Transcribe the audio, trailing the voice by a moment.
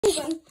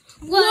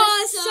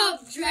What's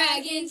up,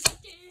 dragons?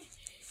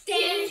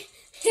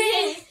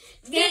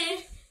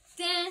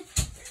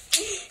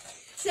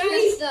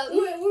 Sorry,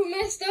 we're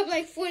messed up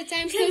like 4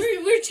 times because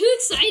we're too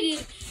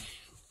excited.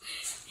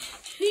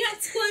 We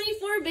got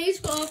 24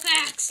 baseball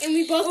facts, and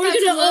we're gonna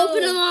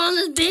open them all on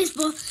this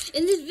baseball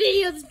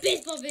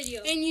baseball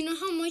video. And you know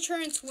how much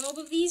are in 12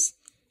 of these?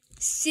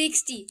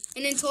 60,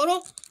 and in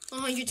total,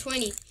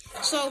 120.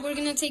 So we're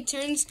gonna take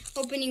turns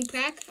opening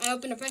pack. I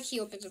open a pack, he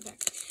opens a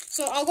pack.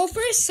 So I'll go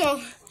first.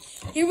 So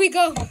here we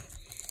go.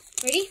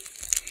 Ready?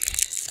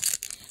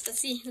 Let's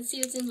see what's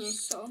in here.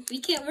 So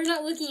we're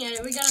not looking at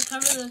it. We gotta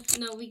cover the.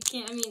 No, we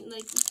can't. I mean,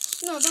 like,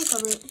 no, don't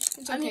cover it.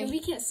 It's okay. I mean, we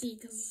can't see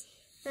because.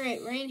 All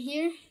right, right in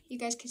here, you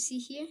guys can see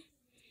here.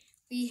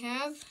 We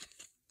have.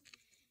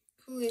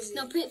 Who is it?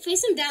 No,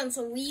 face them down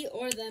so we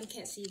or them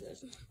can't see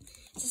this.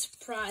 It's a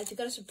surprise. You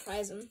gotta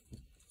surprise them.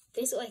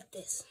 Face it like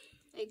this.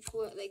 Like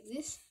what? Like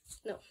this?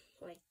 No,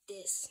 like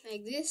this.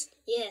 Like this?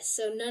 Yes.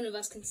 So none of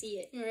us can see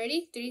it. You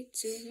ready? 3,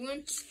 2,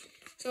 1.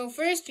 So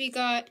first we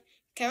got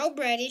Kyle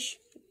Bradish.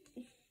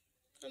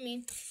 I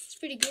mean, it's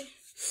pretty good.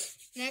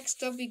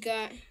 Next up, we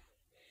got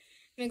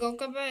Miguel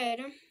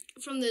Cabrera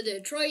from the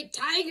Detroit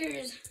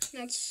Tigers.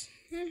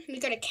 We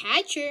got a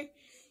catcher,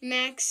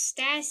 Max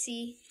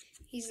Stassi.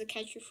 He's the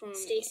catcher from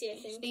Stacy, I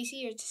think.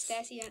 Stacy or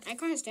Stassi. I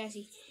call him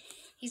Stassi.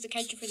 He's the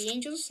catcher for the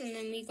Angels. And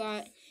then we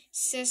got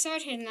Cesar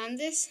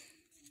Hernandez.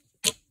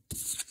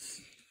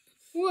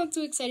 Ooh, I'm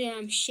too excited.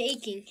 I'm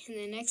shaking. And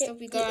then next up,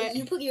 we got...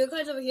 You put your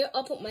cards over here.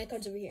 I'll put my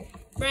cards over here.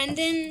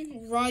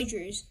 Brandon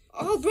Rogers.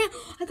 Oh,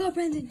 I got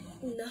Brandon.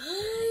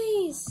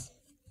 Nice.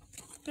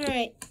 All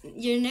right.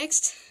 You're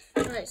next.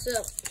 All right, so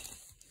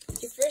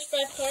your first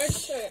 5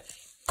 cards are...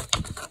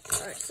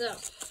 All right, so...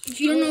 If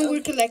you don't know,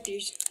 we're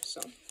collectors. So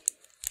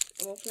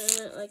I'm opening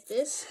it like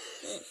this.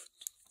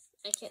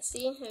 I can't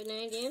see. I have no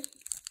idea.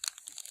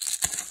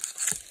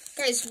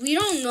 Guys, we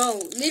don't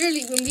know.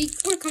 Literally, when we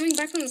were coming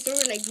back from the store,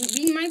 we're like,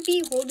 we might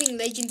be holding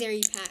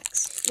legendary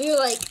packs. We were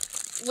like,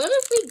 what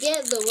if we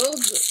get the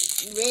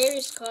world's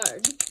rarest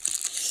card?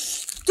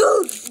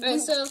 Dude!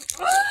 Alright, so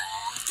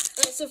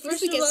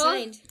first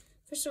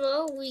of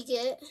all, we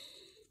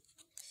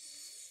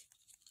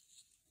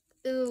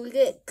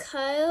get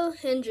Kyle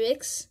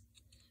Hendricks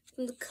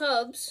from the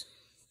Cubs.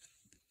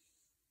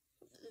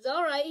 It's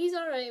alright, he's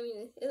alright. I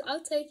mean,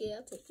 I'll take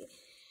it.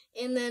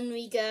 And then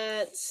we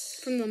got...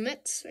 From the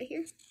Mets, right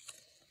here.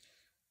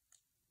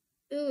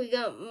 Ooh, we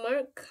got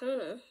Mark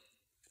Canha.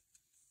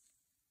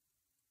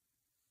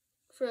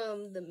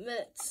 From the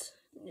Mets.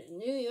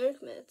 New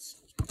York Mets.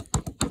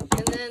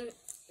 And then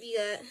we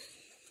got...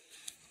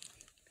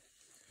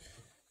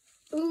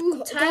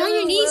 Ooh, Tyler Go on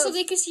your knees so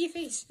they can see your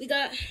face. We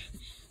got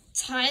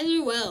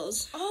Tyler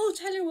Wells. Oh,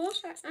 Tyler Wells?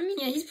 I mean...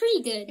 Yeah, he's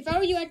pretty good. If I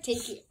were you, I'd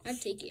take it.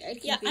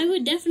 I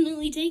would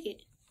definitely take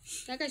it.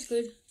 That guy's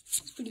good.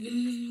 It's pretty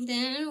good.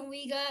 Then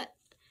we got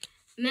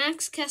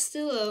Max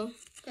Castillo.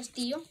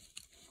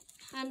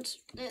 And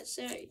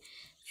sorry,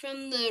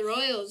 from the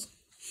Royals.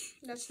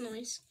 That's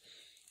nice.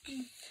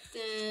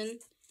 Then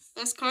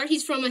last card.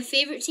 He's from my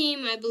favorite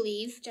team, I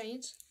believe.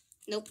 Giants.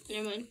 Nope,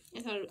 never mind. I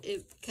thought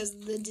because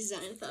of the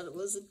design, I thought it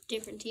was a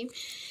different team.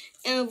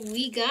 And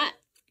we got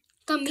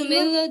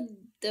Camilo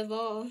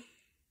Duvall.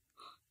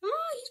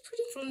 Oh, he's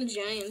pretty. From the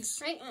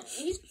Giants. Right.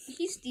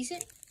 He's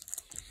decent.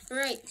 All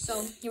right.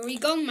 So here we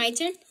go. My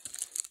turn.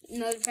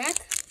 Another pack.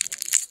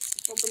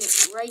 Open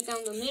it right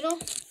down the middle.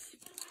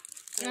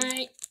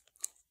 Alright.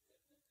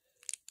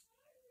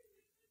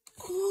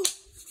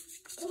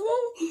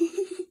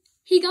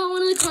 He got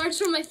one of the cards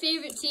from my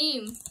favorite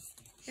team.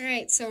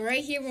 Alright, so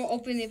right here we'll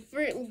open it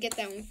first. We'll get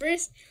that one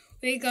first.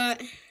 We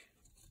got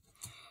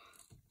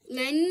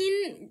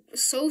Lenyn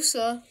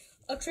Sosa.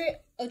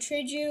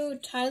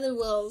 Atreju Tyler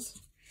Wells.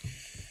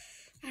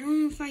 I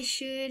don't know if I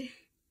should.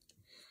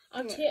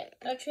 I'll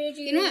trade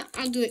you. You know what?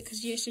 I'll do it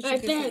because you're such a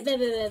good fan.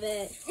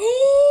 Bet.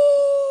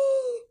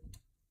 Oh!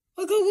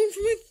 I got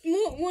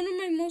one of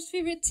my most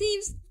favorite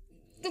teams,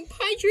 the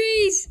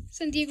Padres,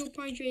 San Diego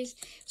Padres.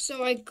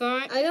 So I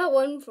got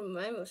one from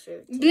my most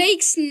favorite team.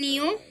 Blake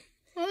Snell.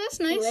 Oh, that's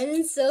nice.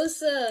 Lenyn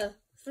Sosa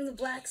from the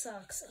Black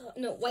Sox. Oh,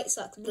 no, White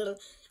Sox.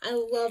 I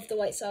love the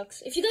White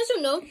Sox. If you guys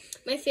don't know,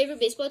 my favorite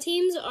baseball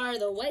teams are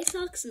the White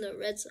Sox and the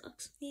Red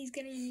Sox. He's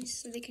getting these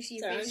so they can see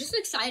your face. I'm just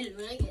excited.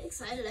 When I get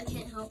excited, I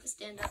can't help but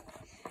stand up.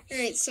 All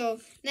right, so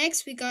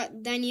next we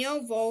got Daniel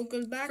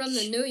Vogelbach from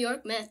the New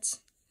York Mets.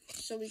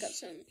 So we got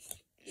some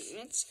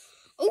Mets.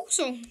 Oh,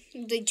 so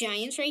the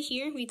Giants right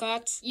here. You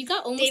got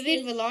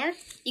David Villar.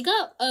 You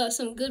got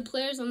some good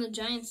players on the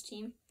Giants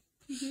team.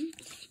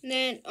 And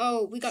then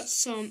we got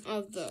some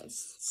of the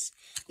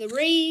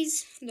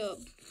Rays. The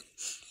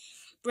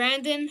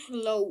Brandon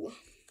Lowe.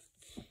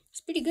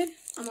 It's pretty good.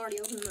 I'm already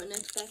opening my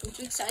next pack. I'm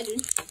too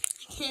excited.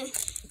 I can't.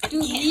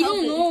 Dude, you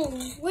don't know.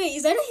 Wait,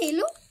 is that a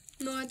halo?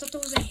 No, I thought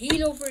that was a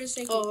halo for a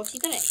second. Oh, if you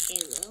got a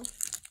halo.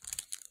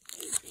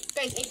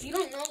 Guys, if you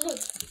don't know, look.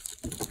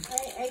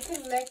 I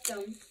collect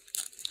them.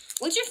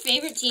 What's your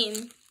favorite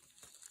team?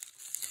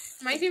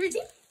 My favorite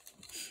team?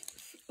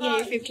 Yeah,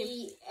 your favorite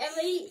team. The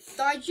LA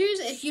Dodgers,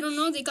 if you don't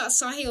know, they got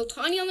Shohei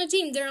Ohtani on the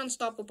team. They're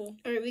unstoppable.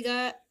 All right, we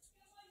got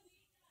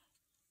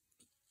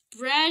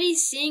Brady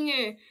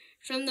Singer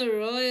from the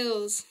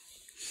Royals.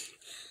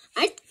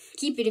 I'd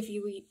keep it if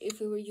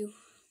it were you.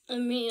 I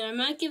mean, I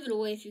might give it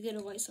away if you get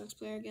a White Sox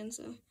player again,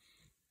 so.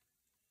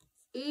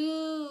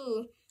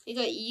 Ooh, they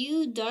got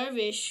Yu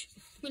Darvish.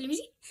 Wait, let me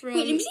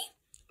see.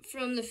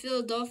 From the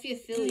Philadelphia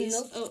Phillies.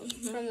 Nope. Oh,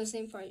 from the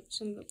same Padres.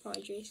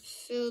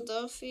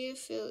 Philadelphia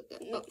Phillies.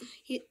 No,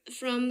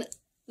 from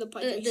the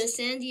Padres. The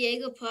San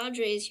Diego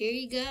Padres. Here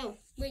you go.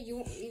 Wait,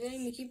 you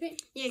letting me keep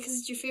it? Yeah, because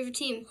it's your favorite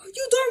team.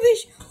 Yu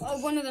Darvish. Oh,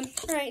 one of them.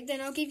 All right,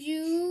 then I'll give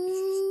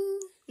you.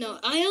 No,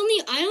 I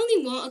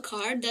only want a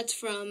card that's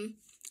from.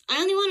 I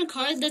only want a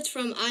card that's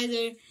from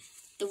either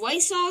the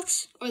White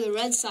Sox or the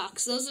Red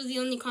Sox. Those are the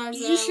only cards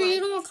that I want. You sure you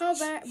don't want Kyle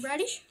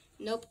Bradish?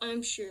 Nope,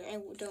 I'm sure I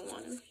don't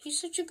want him.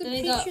 He's such a good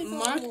pitcher. Then we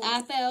got Mark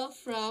Appel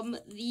from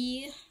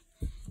the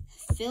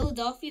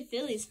Philadelphia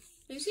Phillies.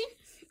 You see?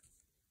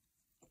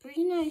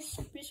 Pretty nice.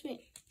 Pretty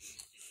sweet.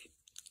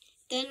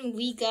 Then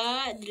we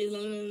got,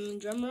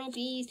 drumroll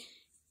please.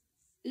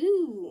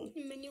 Ooh.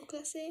 Emmanuel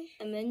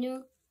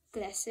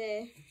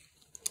Clase.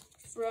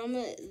 From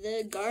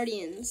the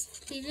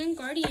Guardians. Cleveland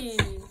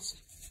Guardians.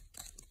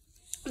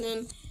 And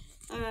then,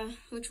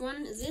 which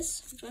one is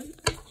this? Which one?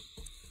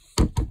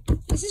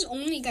 This is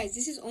only, guys,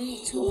 this is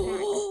only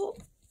 2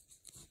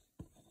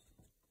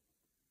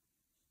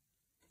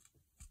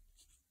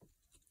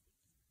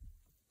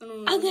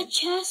 packs. I got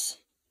Chas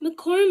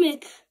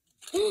McCormick.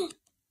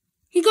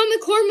 He got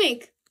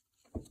McCormick.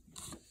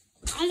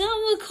 I got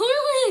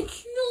McCormick.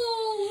 No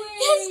way.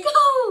 Let's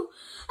go.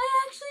 I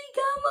actually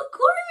got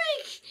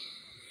McCormick.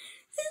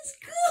 Let's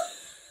go.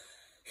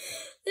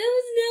 That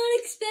was not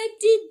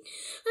expected.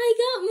 I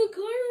got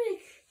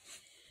McCormick.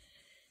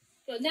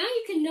 So now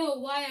you can know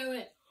why I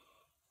went.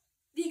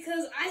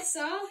 Because I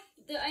saw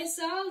the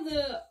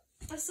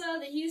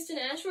Houston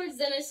Astros,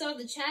 then I saw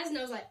the Chaz, and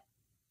I was like,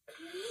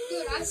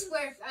 dude, I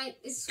swear, I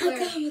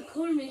got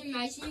McCormick.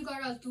 Imagine you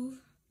got Altuve.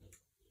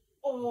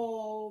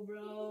 Oh,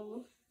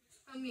 bro.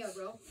 I'm here,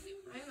 bro.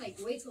 I'm like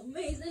way too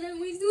amazed and I'm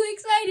way too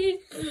excited.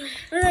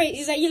 Alright,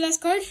 is that your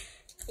last card?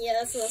 Yeah,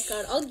 that's the last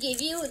card. I'll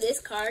give you this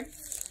card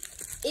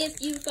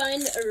if you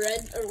find a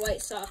red or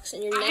white Sox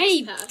in your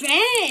next pack.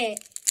 I bet.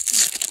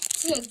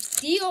 It's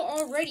a deal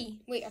already.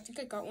 Wait, I think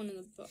I got one in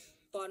the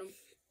bottom.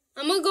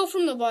 I'm going to go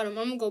from the bottom.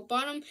 I'm going to go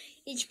bottom.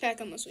 Each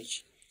pack I'm going to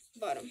switch.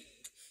 Bottom.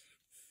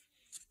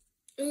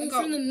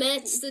 From the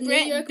Mets, the New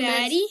York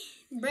Mets.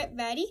 Brett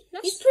Batty.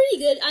 He's pretty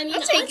good. I mean,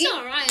 it's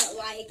alright.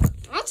 Like,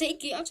 I'll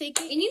take it.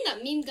 You need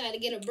that meme guy to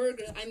get a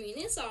burger. I mean,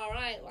 it's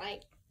alright.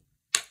 Like,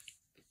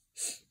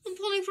 I'm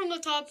pulling from the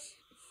top.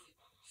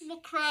 I'm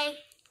gonna cry.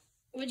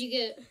 What'd you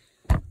get?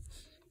 I'm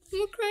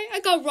gonna cry. I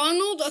got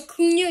Ronald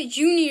Acuna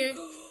Jr.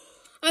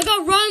 I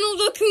got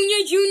Ronald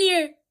Acuna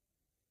Jr.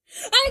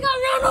 I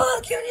got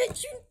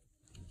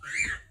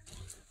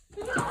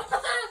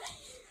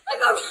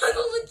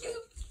Ronald Acuna.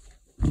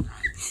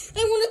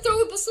 I want to throw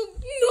it, but so no,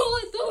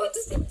 I don't want to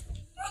see. Oh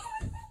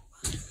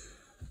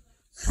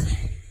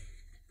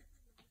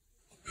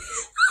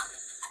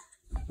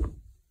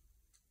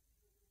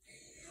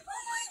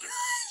my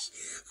gosh!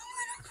 I'm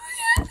gonna cry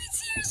happy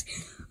tears.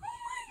 Oh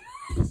my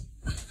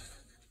gosh!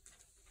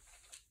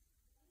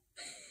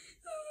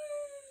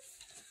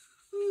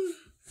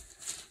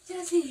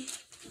 Jesse,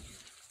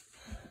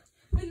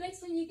 the next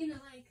one you're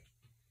gonna like.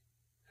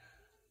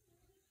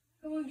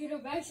 Go and get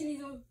up. Actually,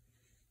 though,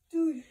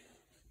 dude.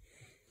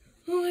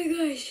 Oh my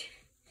gosh.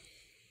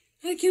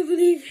 I can't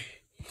believe.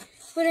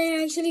 But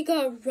I actually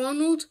got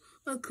Ronald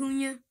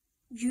Acuna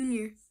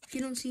Jr. If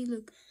you don't see,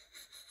 look.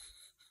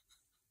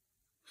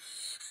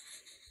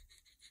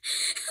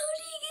 How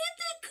do you get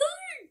that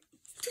card?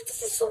 Dude,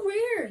 this is so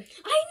rare.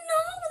 I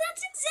know.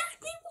 That's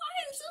exactly why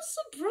I'm so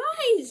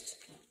surprised.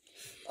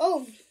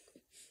 Oh.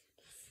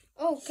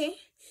 Okay.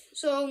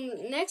 So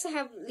next I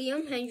have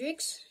Liam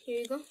Hendricks. Here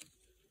you go.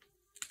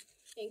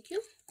 Thank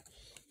you.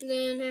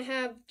 Then I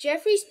have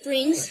Jeffrey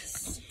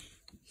Springs.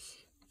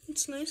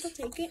 It's nice, I'll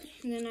take it.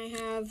 And then I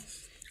have,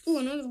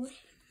 another one.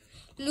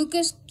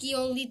 Lucas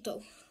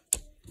Giolito.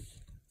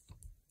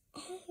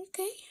 Oh,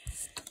 okay.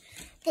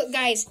 But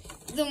guys,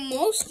 the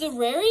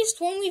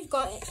rarest one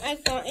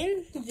I've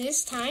gotten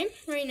this time,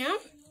 right now,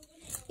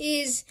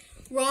 is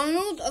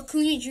Ronald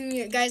Acuna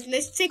Jr. Guys,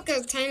 let's take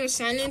a time of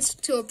silence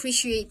to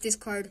appreciate this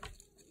card.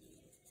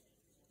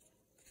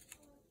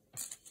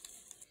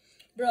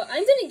 Bro,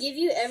 I'm gonna give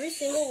you every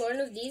single one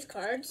of these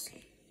cards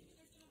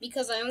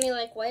because I only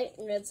like white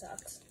and Red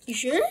Sox. You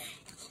sure?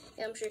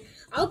 Yeah, I'm sure.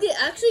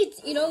 Actually,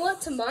 you know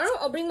what? Tomorrow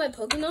I'll bring my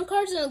Pokemon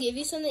cards and I'll give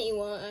you some that you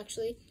want,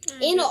 actually.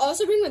 And I'll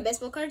also bring my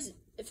baseball cards.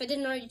 If I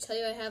didn't already tell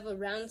you, I have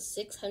around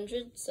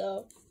 600,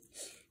 so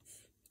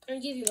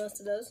I'll give you most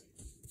of those.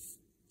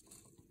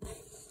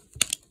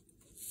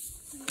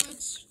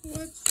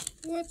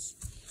 What?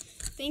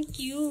 Thank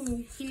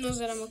you. He knows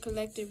that I'm a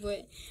collector,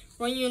 but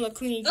Ronald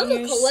Acuna Jr. I'm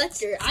a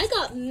collector. I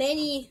got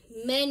many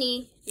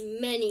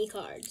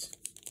cards.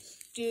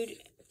 Dude,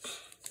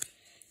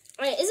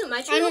 Alright, is it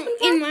my turn?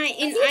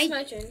 It's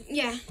my turn.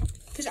 Yeah,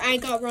 because I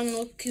got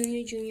Ronald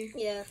Acuna Jr.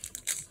 Yeah.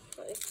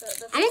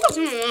 I'm gonna go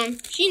tell my mom.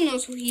 She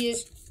knows who he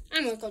is.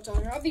 I'm gonna go tell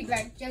her. I'll be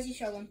back. Jesse,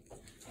 show them.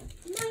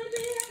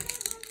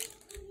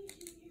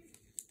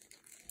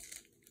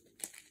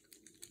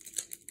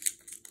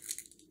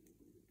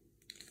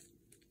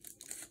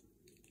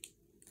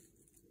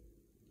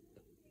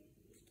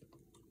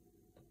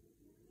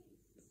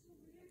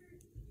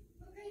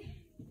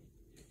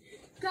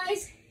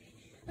 Guys,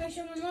 I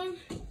showed my mom.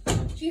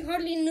 She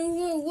hardly knew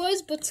who it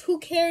was, but who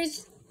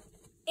cares?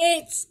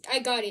 I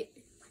got it.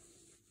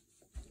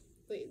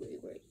 Wait. No.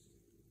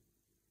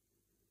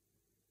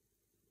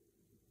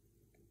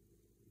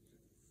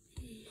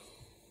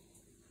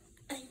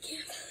 I can't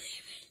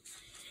believe it.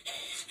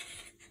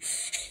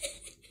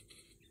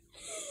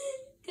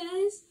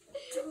 Guys,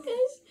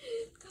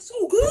 that's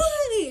so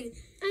good.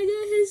 I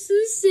got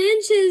Jesus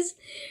Sanchez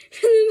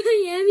from the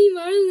Miami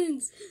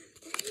Marlins.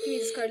 Give me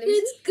this card.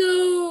 Let's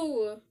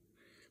go.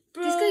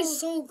 Bro. This guy's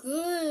so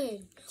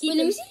good. Wait,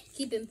 let me see.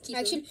 Keep him.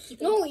 Actually,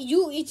 no,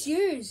 it's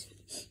yours.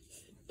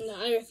 No,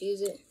 I refuse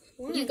it.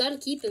 Why? You gotta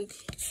keep him.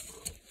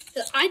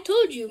 I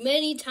told you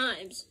many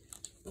times,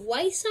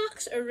 White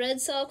Sox or Red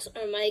Sox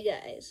are my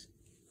guys.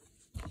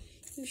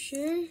 You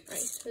sure?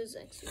 Alright, who's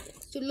next?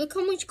 So look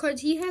how much cards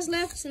he has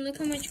left, and look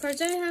how much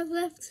cards I have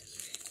left.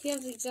 We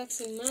have the exact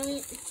same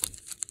amount.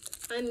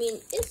 I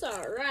mean, it's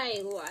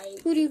alright,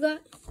 like. Who do you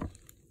got?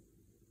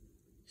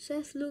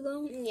 Seth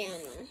Lugo? Yeah,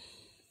 no.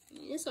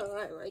 It's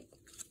alright, right?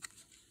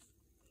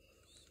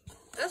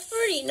 That's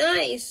pretty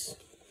nice.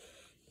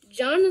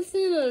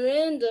 Jonathan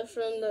Aranda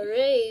from the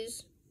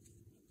Rays.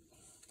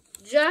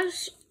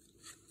 Josh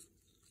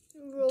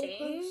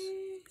Rojas.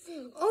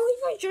 Dang. Oh, you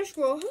got Josh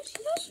Rojas?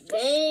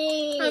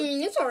 Dang. I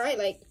mean, it's alright,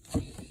 like,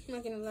 I'm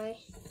not gonna lie.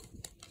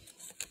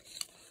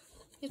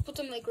 Just put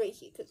them, like, right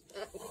here, because...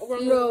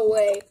 No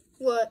way.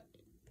 What?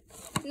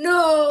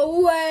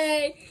 No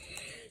way.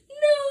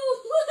 No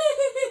way.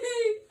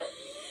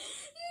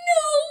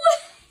 No way.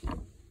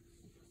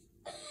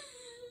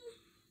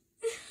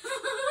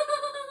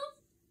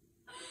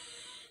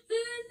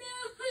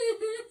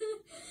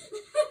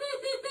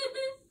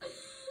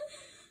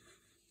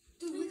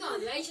 Dude, we got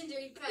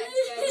legendary packs,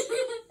 guys.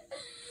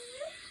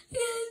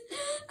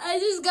 I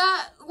just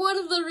got one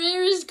of the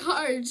rarest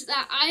cards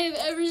that I have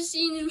ever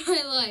seen in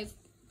my life.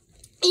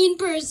 In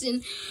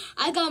person.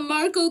 I got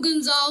Marco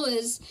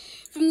Gonzalez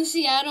from the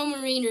Seattle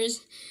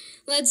Mariners.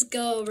 Let's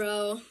go,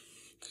 bro.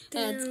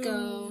 Let's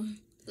go.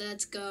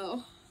 Let's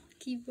go.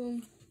 Keep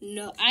them.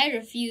 No, I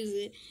refuse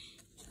it.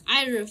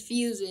 I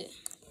refuse it.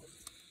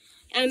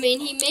 I mean,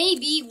 he may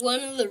be one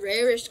of the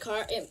rarest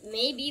cards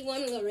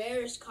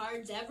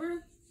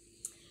ever,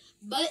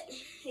 but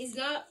he's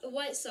not a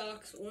White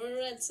Sox or a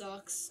Red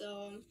Sox,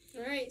 so.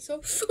 Alright,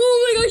 so...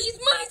 Oh my gosh, it's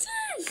my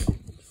turn!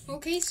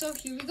 Okay, so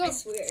here we go. I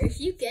swear, if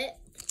you get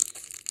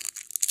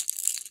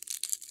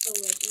a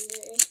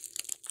legendary.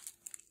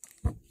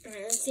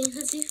 Alright, let's see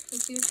what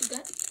you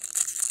got.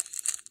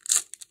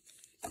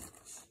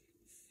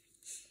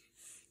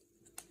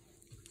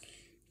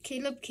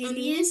 Caleb I Killian.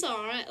 mean, it's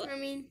alright. I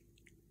mean,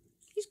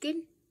 he's good.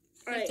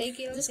 Alright,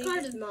 this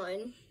card is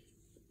mine.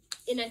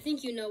 And I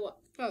think you know what.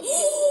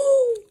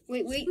 Oh.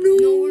 Wait.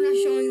 No, we're not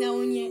showing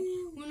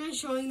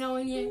that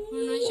one yet.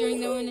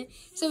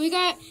 So we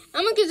got...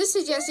 I'm going to give this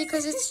to Jesse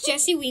because it's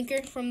Jesse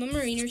Winker from the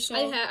Mariners. So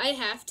I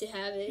have to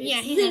have it. Yeah,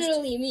 it's he has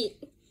literally me.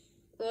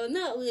 Well,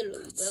 not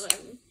literally, but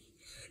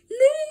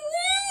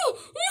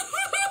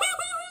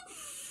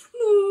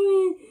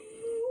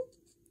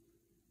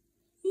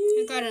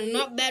I got a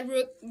not bad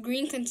rook.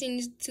 Green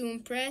continues to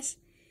impress.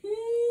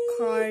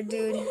 Card,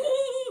 dude.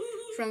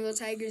 From the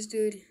Tigers,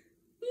 dude.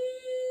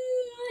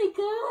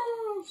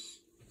 Oh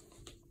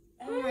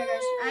Oh my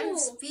gosh, I'm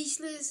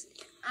speechless.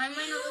 I might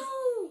not look...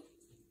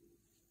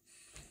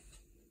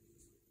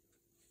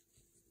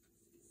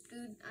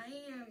 Dude, I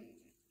am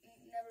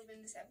never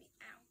been this happy.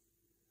 Ow.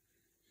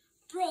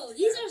 Bro,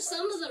 these are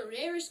some of the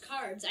rarest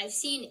cards I've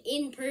seen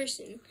in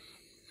person.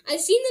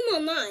 I've seen them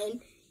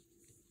online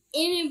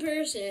in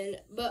person,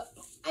 but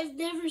I've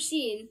never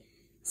seen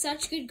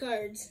such good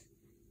cards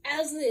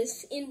as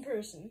this in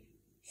person.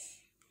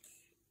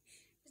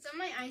 Is that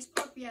my ice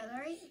pop? Yeah,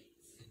 right?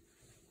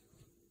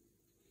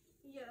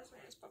 Yeah, that's my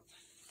ice pop.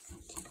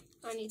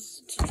 I need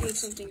to drink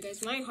something,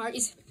 guys. My heart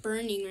is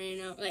burning right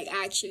now. Like,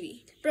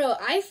 actually. Bro,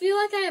 I feel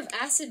like I have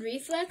acid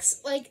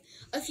reflux. Like,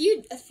 a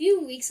few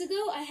weeks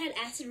ago, I had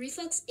acid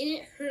reflux, and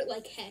it hurt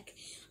like heck.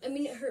 I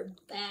mean, it hurt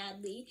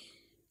badly.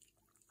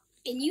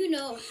 And you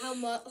know how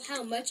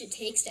much it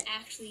takes to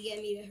actually get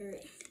me to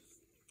hurt.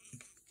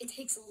 It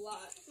takes a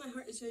lot. My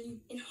heart is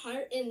hurting.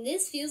 And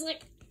this feels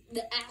like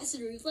the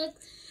acid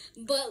reflux,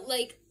 but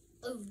like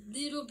a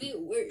little bit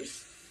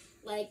worse.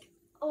 Like,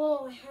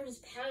 oh, my heart is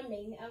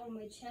pounding out of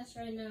my chest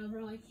right now,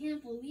 bro. I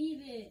can't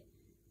believe it.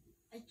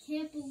 I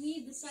can't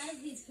believe the size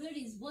of these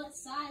hoodies. What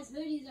size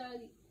hoodies are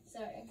these?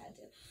 Sorry, I had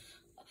to.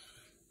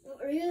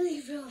 Really,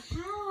 bro?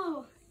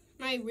 How?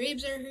 My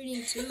ribs are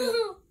hurting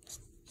too.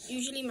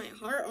 Usually my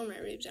heart or my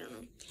ribs, I don't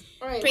know.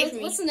 All right, Pray for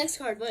me. what's the next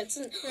card? What's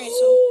the... Alright,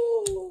 so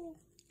Oh.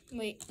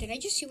 Wait, did I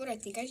just see what I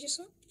think I just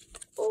saw?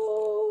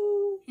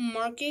 Oh.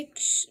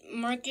 Marcus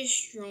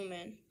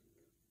Stroman.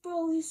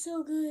 Bro, he's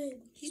so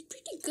good. He's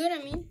pretty good, I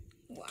mean.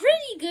 Wow.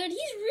 Pretty good.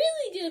 He's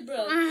really good,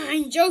 bro.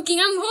 I'm joking.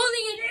 I'm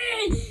holding it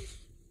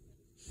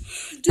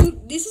in.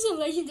 Dude, this is a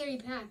legendary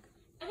pack.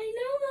 I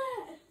know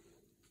that.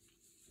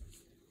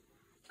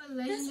 A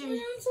legendary. That's why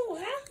I'm so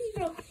happy,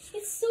 bro.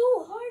 It's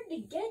so hard to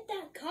get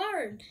that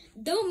card.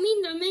 Don't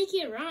mean to make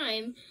it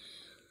rhyme.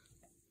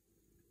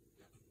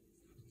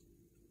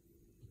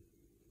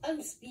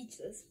 I'm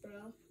speechless,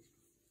 bro.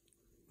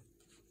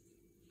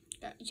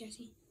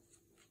 Jesse.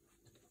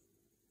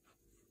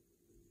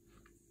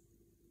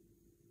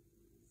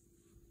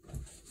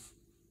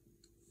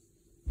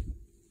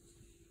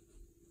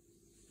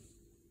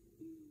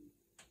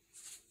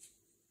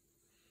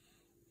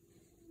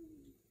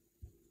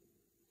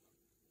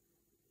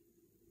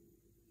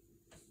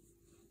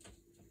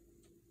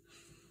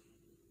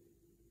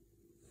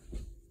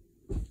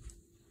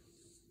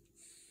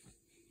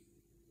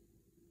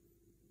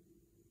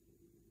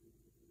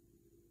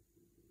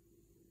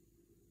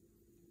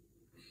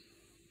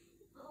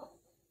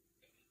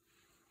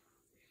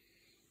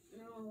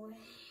 No way.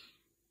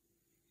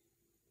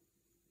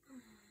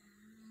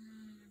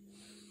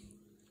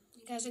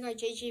 Guys, I got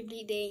JJ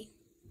Bleed Day.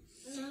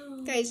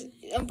 No. Guys,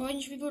 a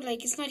bunch of people are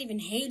like, it's not even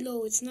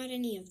Halo. It's not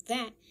any of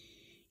that.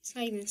 It's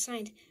not even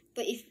signed.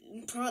 But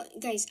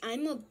guys,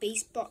 I'm a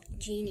baseball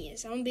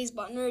genius. I'm a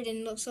baseball nerd,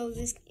 and look, so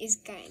this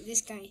guy.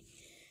 He's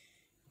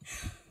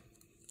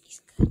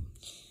good.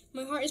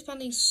 My heart is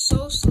pounding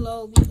so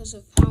slow because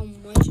of how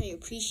much I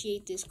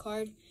appreciate this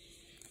card.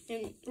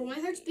 And Bro, my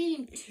heart's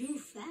beating too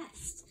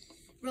fast.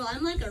 Bro,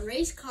 I'm like a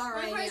race car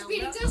right now. My heart's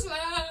beating too slow.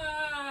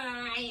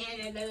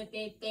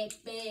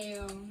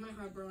 My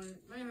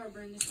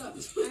heartburn is up.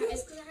 It's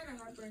because I had a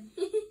heartburn.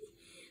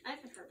 I've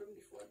had heartburn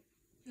before.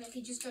 Like,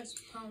 it just starts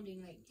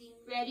pounding, like,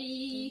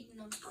 Ready,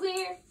 no.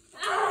 clear.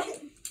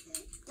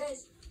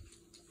 Guys,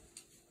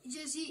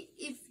 Jesse,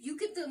 if you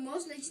get the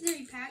most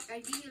legendary pack,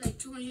 I'd give you like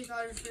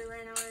 $200 for it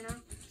right now.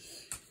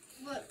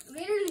 But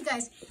literally,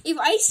 guys, if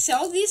I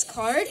sell this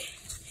card,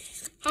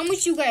 how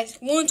much you guys?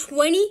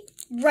 120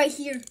 right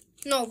here.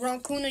 No, bro,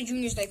 Kuna Jr.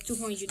 is like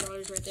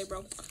 $200 right there,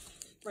 bro.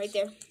 Right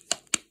there.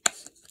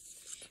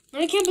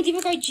 I can't believe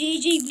I got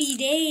JJ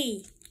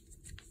Bleed.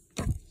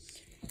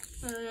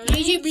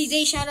 JJ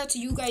Bleed, shout out to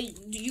you guys.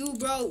 You,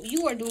 bro,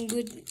 you were doing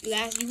good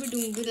last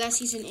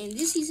season and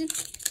this season.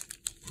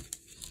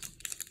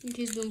 I think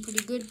he's doing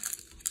pretty good.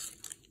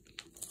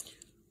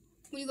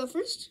 Will you go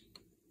first?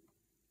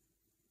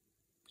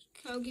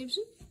 Kyle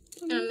Gibson?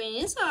 I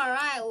mean, it's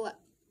alright.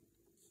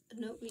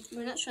 No,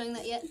 we're not showing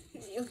that yet.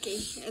 Okay.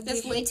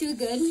 That's way too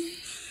good.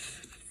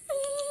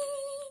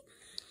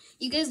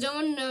 You guys don't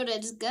want to know what I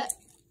just got?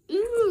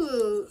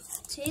 Ooh,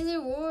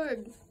 Taylor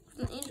Ward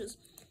from the Angels.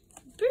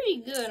 Pretty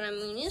good. I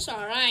mean, it's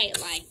alright.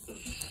 Like,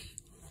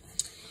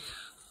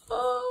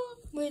 oh,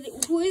 wait,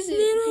 who is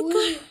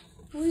it?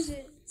 Who is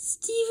it?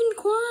 Stephen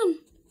Kwan.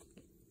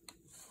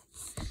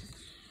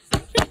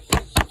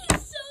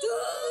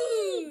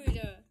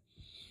 Dude!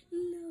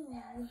 No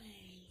way.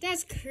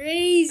 That's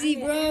crazy,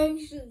 bro.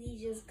 I actually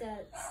just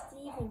got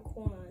Stephen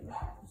Kwan.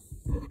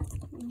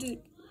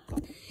 Dude.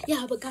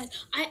 Yeah, but guys,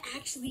 I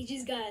actually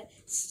just got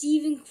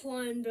Stephen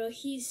Kwan, bro.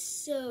 He's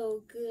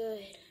so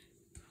good.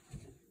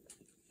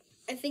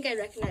 I think I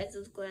recognize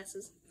those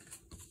glasses.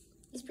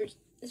 It's pretty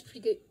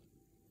good.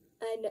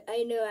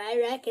 I know. I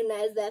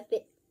recognize that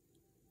fit.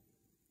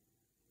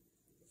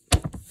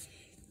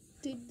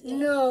 Dude,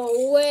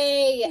 No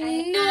way.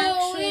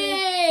 no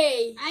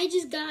way. I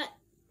just got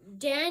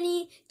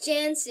Danny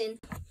Jansen.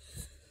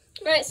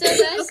 Right, so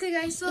guys, okay,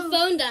 guys, so the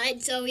phone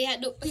died, so we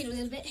had to wait a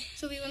little bit.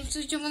 So we went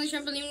to jump on the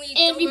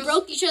trampoline. We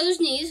broke each other's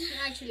knees.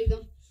 Actually,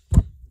 though.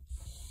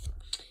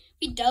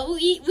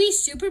 We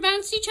super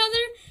bounced each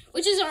other,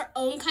 which is our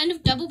own kind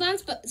of double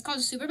bounce, but it's called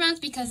a super bounce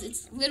because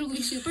it's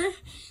literally super.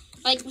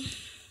 Like,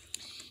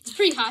 it's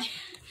pretty high.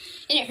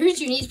 And it hurts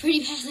your knees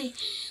pretty badly.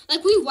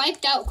 Like, we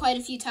wiped out quite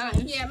a few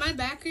times. Yeah, my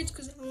back hurts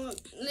because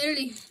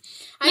literally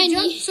I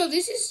jumped. So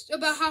this is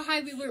about how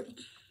high we were.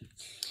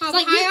 How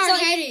high our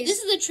head is. This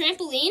is the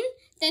trampoline.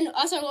 Then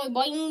us are going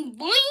boing,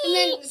 boing. And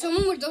then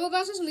someone would double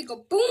bounce us and we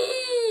go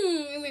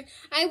boom. And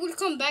I would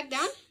come back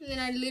down and then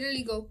I'd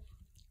literally go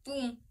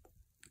boom.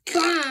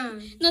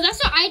 Bam. No,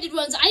 that's what I did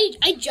once.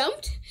 I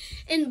jumped,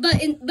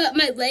 but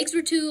my legs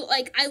were too,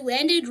 like, I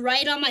landed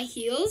right on my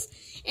heels,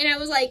 and I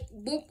was like,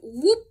 whoop,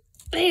 whoop,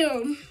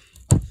 bam.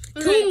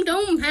 Boom,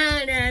 don't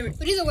matter.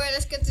 But either way,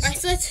 let's get this.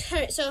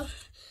 Alright, so,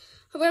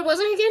 where was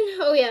I again?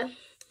 Oh, yeah.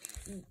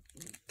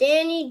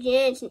 Danny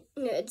Jansen.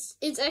 No,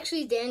 it's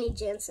actually Danny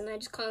Jansen. I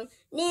just call him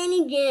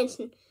Danny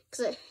Jansen.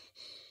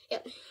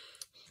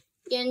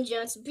 Danny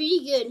Jansen.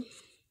 Pretty good.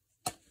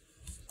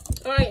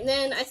 Alright,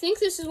 then I think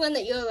this is one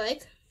that you'll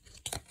like.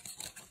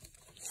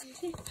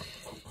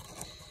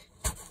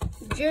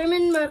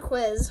 German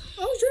Marquez.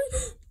 Oh,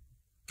 sure.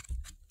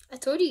 I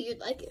told you you'd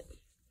like it.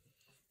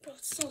 Bro,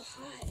 it's so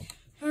hot.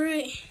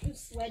 Alright. I'm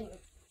sweating.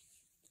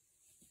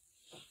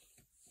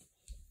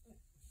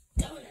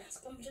 Donut.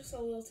 mask. I'm just a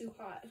little too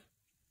hot.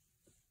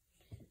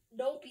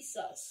 Don't be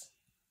sus.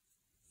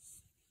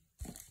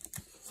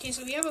 Okay,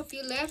 so we have a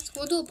few left.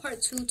 We'll do a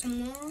part 2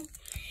 tomorrow.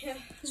 Yeah.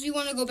 Because we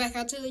want to go back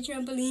out to the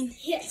trampoline.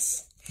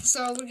 Yes.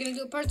 So we're going to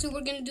do a part 2.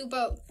 We're going to do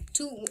about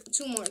two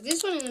more.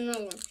 This one and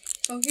another one.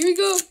 So here we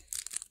go.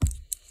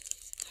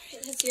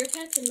 Alright, that's your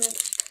pack and my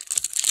pack.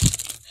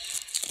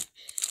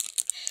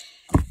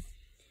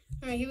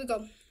 Alright, here we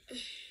go.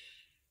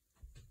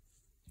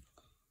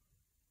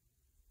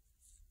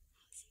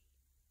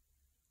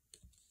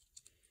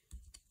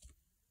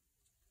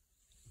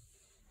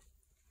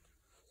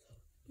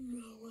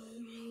 No way,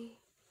 no.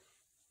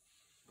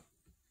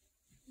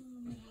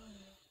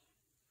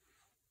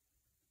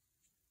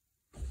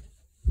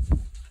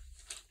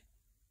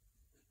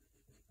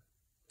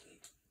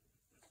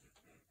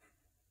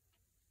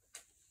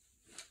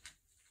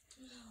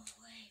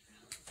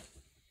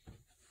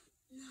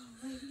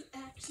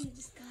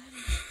 Just got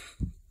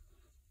it.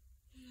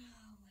 No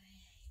way.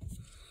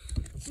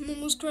 I'm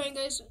almost crying,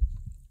 guys.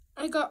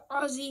 I got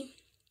Ozzy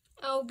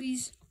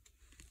Albies.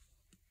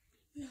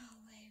 No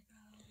way,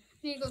 bro.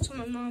 I need to go tell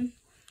my mom.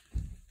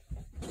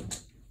 No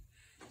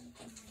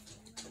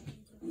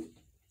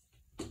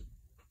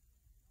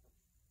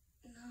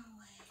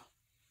way.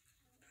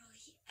 Bro,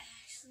 he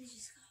actually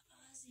just got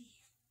Ozzy.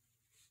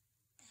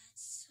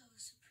 That's so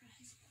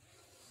surprising.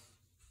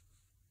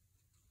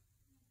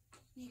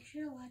 Make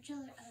sure to watch our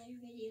other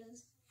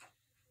videos.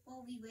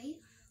 While we wait,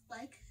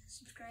 like,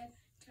 subscribe,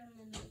 turn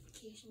the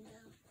notification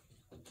bell.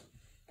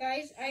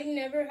 Guys, I've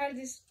never had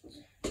this.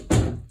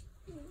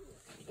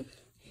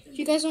 If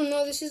you guys don't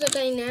know, this is a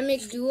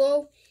dynamic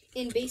duo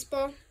in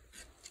baseball.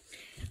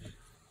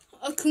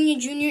 Acuna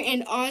Jr.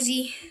 and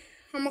Ozzy.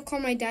 I'm gonna call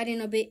my dad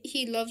in a bit.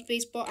 He loves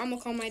baseball. I'm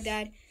gonna call my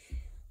dad.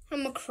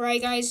 I'm gonna cry,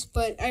 guys,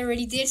 but I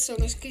already did, so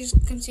let's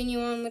just continue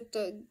on with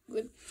the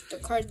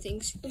card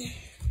things.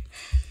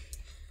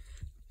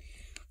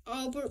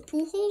 Albert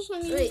Pujols?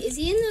 I mean, wait, is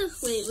he in the...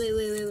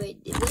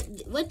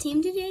 Wait. What team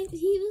did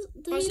he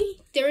was?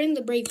 They're in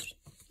the Braves.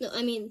 No,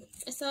 I mean,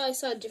 I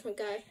saw a different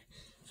guy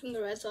from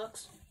the Red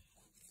Sox.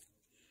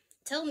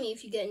 Tell me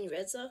if you get any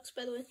Red Sox,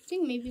 by the way. I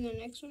think maybe the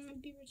next one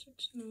might be Red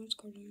Sox. No, it's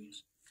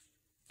Cardinals.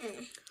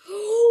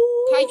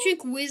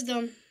 Patrick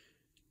Wisdom.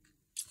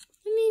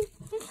 I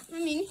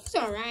mean, he's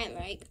alright,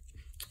 like.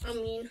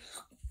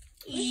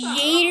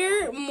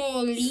 Yadier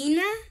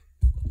Molina?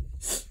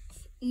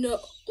 No.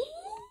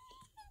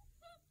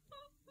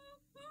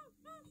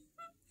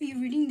 Are you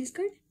reading this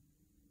card?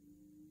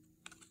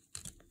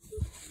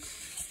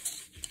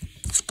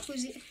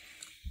 Who's it?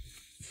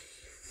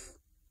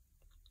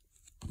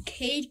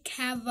 Cade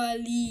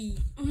Cavalli.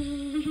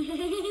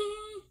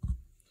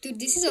 Dude,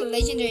 this is a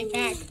legendary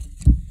pack.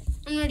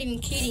 I'm not even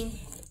kidding.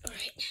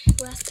 Alright,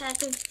 last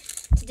pack of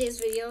today's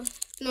video.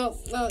 No,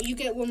 well, you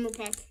get one more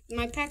pack.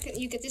 My pack,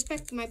 you get this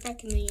pack, my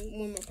pack, and then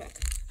one more pack.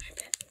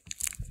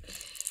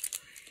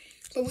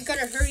 So we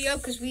gotta hurry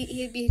up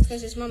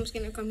because his mom's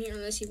gonna come here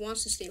unless he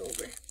wants to stay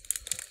over.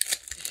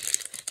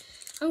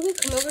 I'm gonna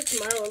come over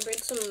tomorrow and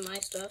break some of my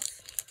stuff.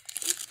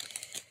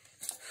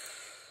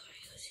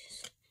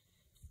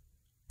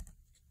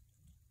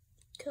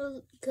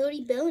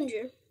 Cody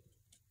Bellinger.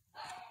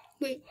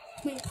 Wait.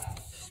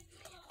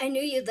 I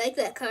knew you'd like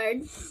that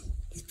card.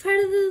 He's part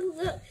of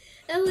the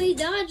LA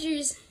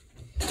Dodgers.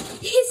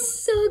 He's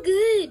so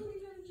good.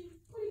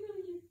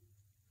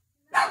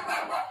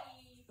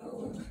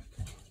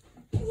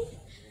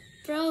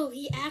 Bro,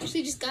 he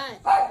actually just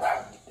got.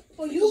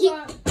 Oh,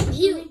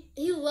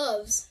 he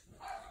loves.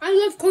 I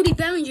love Cody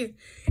Bellinger,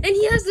 and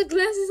he has the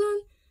glasses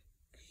on.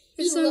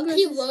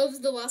 He loves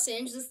the Los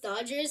Angeles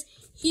Dodgers.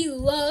 He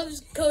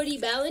loves Cody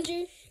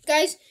Bellinger.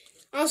 Guys,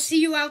 I'll see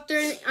you out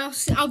there.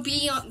 I'll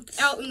be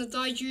out in the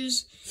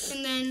Dodgers,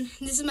 and then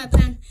this is my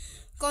plan.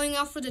 Going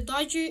out for the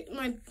Dodgers.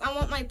 I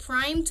want my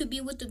prime to be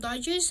with the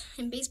Dodgers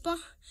in baseball,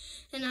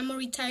 and I'm gonna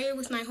retire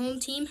with my home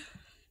team,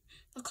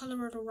 the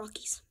Colorado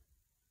Rockies.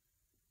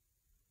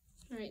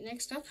 All right,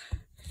 next up,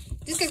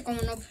 this guy's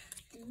going up.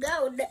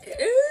 No.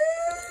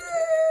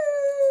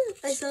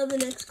 I saw the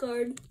next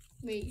card.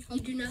 Wait, you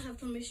do not have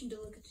permission to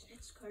look at the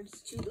next card.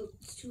 It's too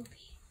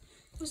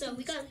OP. So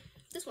we got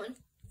this one.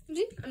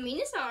 I mean,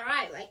 it's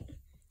alright, like,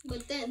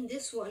 but then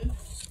this one,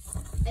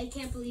 I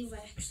can't believe I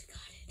actually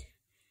got it.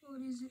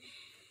 What is it?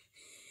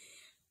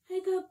 I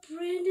got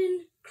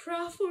Brandon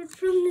Crawford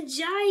from the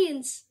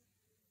Giants.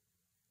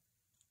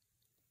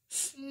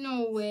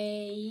 No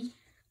way.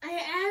 I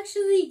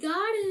actually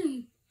got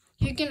him.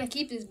 You're gonna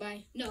keep this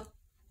guy? No,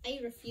 I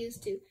refuse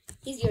to.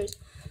 He's yours.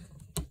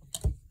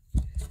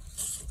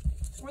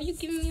 Why are you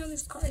giving me all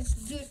these cards?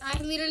 Dude, I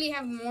literally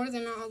have more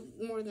than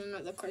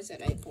the cards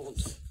that I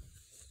pulled.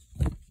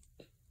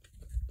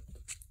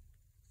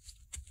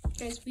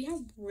 Guys, we have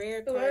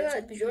rare cards.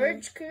 Why not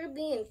George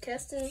Kirby and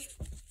Keston?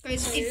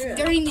 Guys, if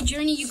during the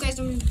journey you guys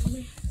don't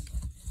remember.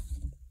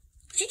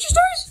 Future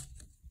Stars?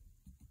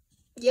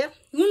 Yeah.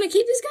 You want to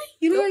keep this guy?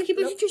 You don't want to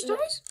keep Future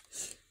Stars?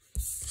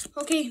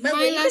 Okay, but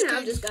my last guy.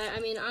 Have this guy. I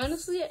mean,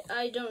 honestly,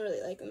 I don't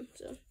really like him,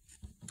 so.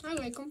 I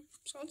like him,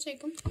 so I'll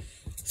take him.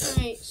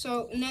 Alright,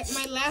 so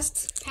my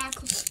last pack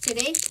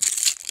today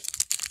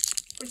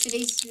for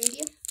today's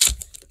video.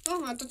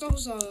 Oh, I thought that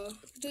was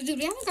dude,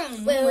 we haven't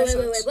gotten wait.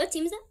 What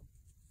team is that?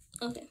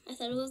 Okay, I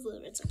thought it was the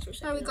Red Sox for a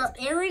second. We got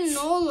Aaron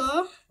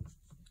Nola.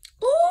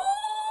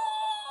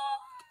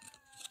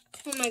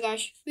 Oh my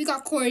gosh, we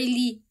got Corey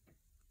Lee.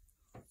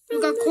 We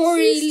got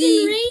Corey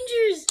Lee.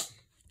 Rangers.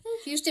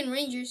 Houston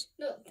Rangers.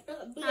 No,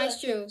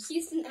 Astros.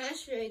 Houston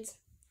Astros.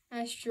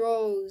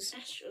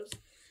 Astros.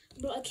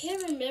 Bro, I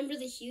can't remember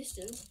the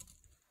Houston's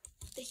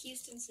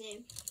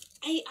name.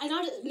 I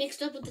got it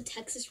mixed up with the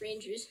Texas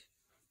Rangers.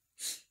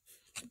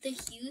 The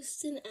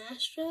Houston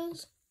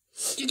Astros?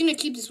 You're gonna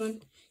keep this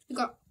one. You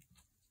got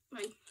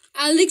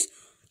Alex.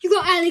 You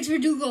got Alex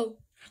Verdugo.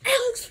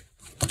 Alex.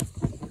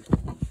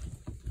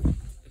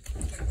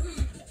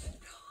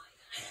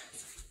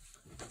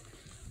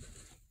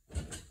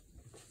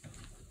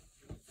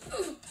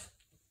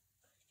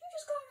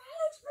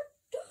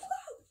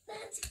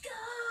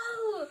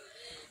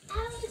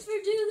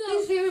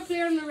 His favorite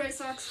player on the Red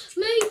Sox.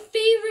 My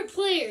favorite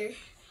player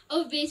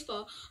of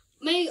baseball.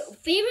 My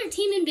favorite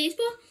team in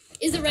baseball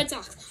is the Red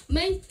Sox.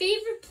 My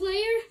favorite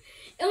player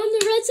on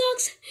the Red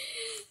Sox.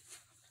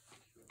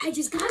 I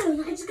just got him.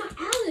 I just got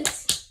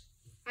Alex.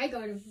 I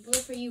got him. Vote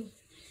for you.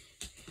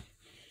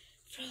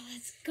 Bro,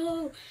 let's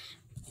go.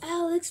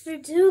 Alex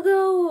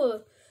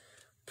Verdugo.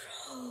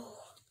 Bro.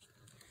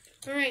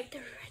 Alright. The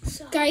Red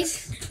Sox.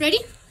 Guys, ready?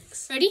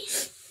 Ready?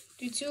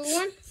 3, 2,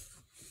 1.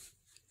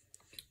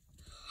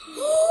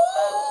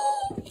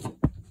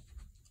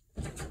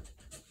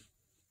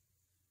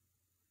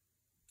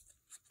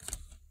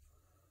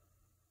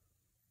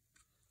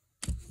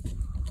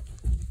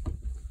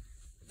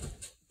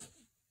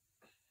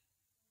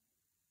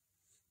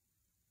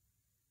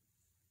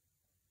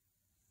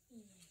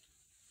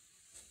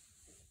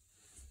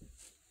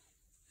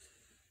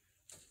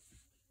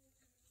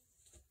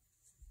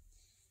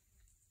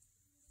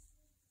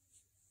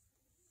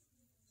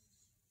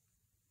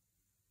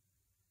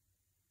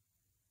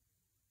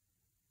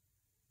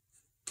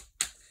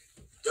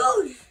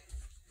 Dude,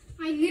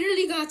 I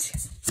literally got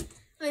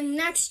a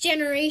next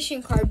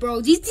generation card,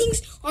 bro. These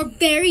things are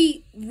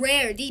very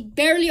rare. They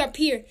barely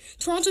appear.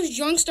 Toronto's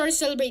young stars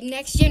celebrate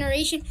next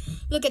generation.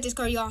 Look at this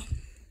card, y'all.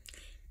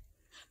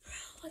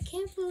 Bro, I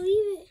can't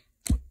believe it.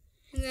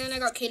 And then I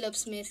got Caleb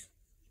Smith.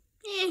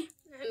 I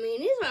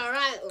mean, it's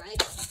alright.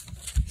 Like,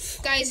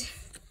 guys,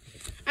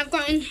 I've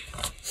gotten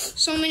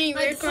so many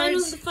rare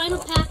cards. The final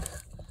pack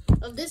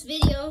of this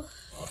video.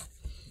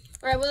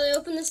 Alright, while I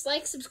open this,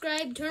 like,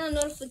 subscribe, turn on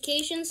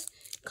notifications,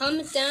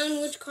 comment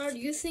down which card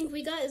you think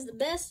we got is the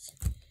best.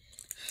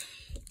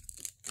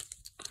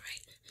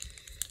 Alright,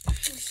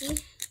 let's see.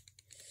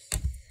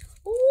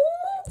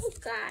 Oh,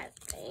 god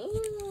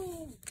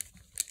damn.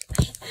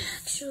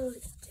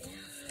 Actually,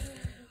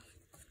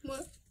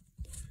 What?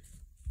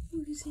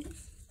 What is it?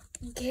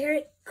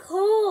 Garrett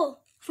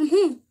Cole. From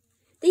whom?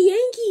 The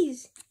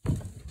Yankees.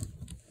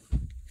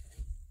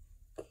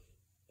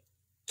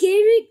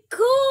 Garrett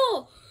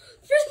Cole.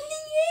 From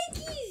the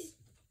Yankees!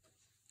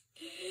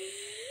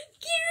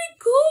 Garrett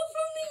Cole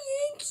from the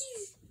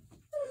Yankees!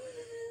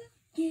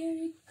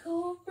 Garrett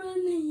Cole from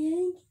the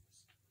Yankees!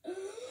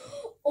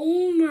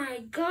 Oh my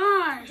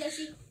god!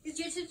 Jesse, it's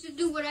your tip to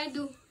do what I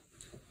do.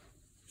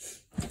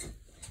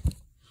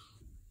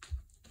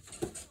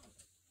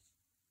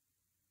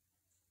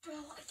 Bro,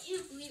 I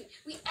can't believe it.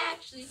 We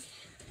actually...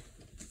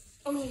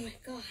 Oh my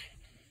god.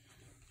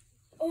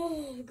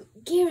 Oh,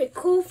 Garrett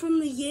Cole from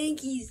the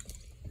Yankees.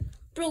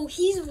 Bro,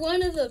 he's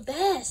one of the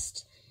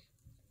best.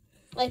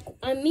 Like,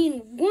 I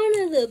mean,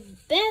 one of the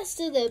best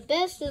of the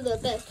best of the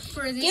best.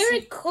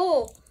 Garrett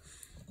Cole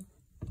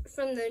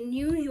from the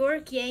New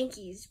York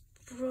Yankees.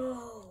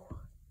 Bro.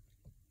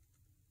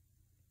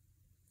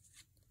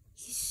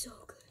 He's so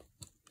good.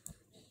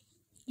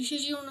 You sure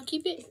you want to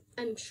keep it?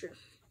 I'm sure.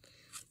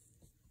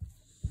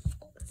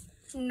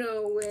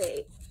 No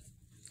way.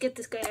 Get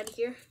this guy out of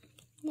here.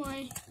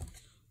 Why?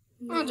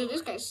 No. Oh, dude,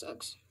 this guy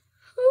sucks.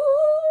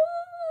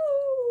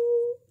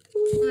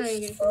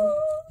 I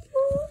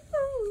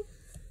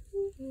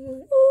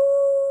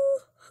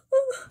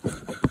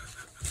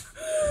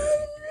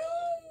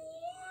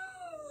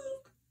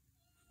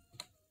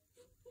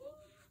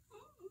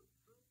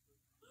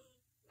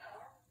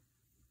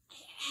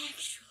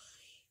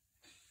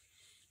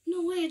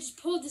no way, I just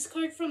pulled this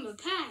card from a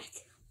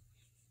pack.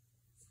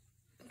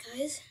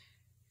 Guys,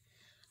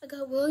 I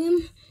got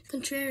William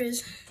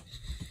Contreras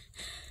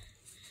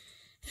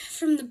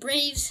from the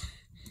Braves.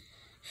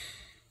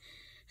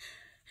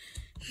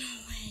 No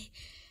way.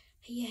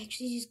 He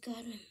actually just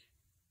got him.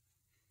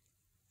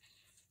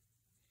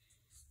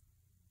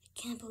 I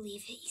can't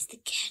believe it. He's the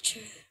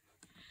catcher.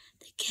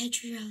 The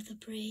catcher of the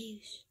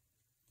Braves.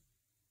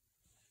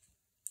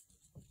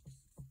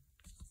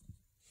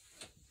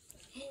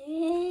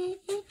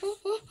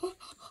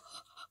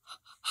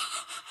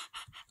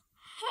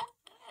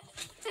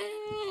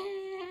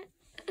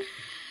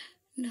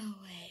 No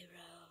way,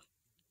 bro.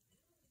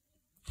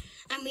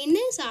 I mean,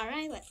 it's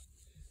alright, but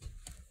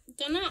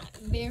they're not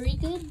very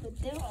good, but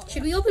they're alright.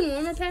 Should we open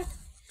one more pack?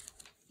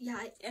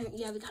 Yeah,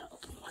 we gotta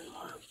open one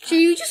more. Should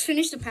you just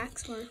finish the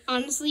packs? Or?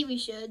 Honestly, we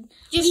should.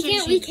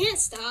 We can't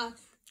stop.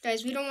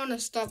 Guys, we don't want to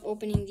stop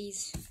opening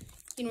these.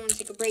 You don't want to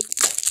take a break.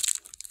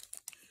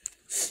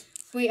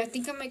 Wait, I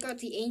think I might got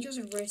the Angels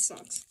and Red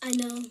Sox. I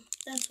know.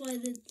 That's why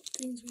the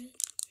thing's red.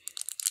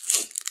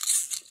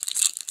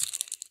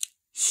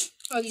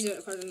 Oh, these are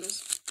the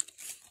Cardinals.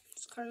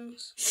 It's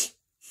Cardinals.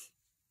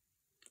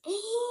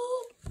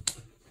 Oh!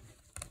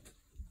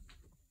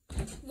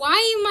 Why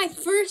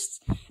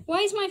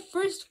is my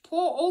first pull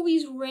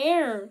always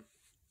rare?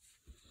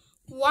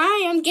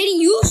 Why? I'm getting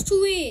used to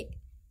it.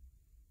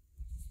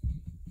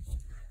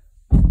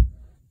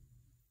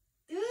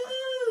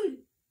 Dude!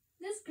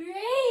 That's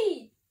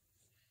great!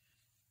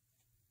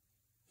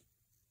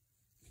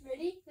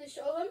 Ready? Let's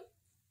show them.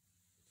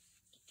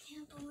 I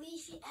can't believe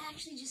he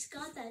actually just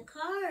got that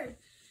card.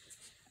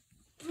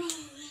 Bro,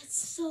 that's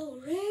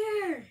so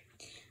rare.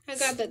 I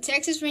got the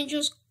Texas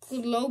Rangers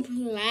Globe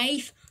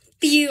Life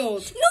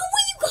Field. No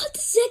way you got the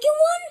second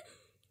one?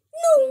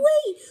 No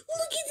way.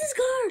 Look at this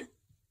card.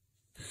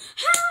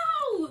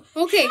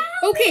 How? Okay,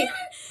 How, okay. Man?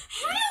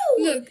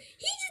 How? Look.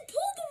 He just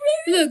pulled the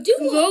rare Look,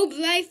 duo. Globe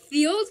Life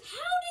Field.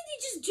 How did he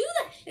just do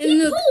that? And He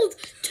look. pulled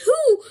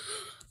two.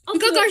 I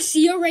got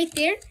Garcia right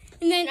there.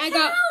 And then I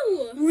got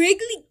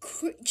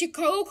How?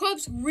 Chicago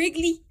Cubs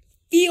Wrigley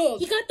Field.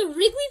 He got the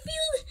Wrigley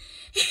Field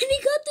and he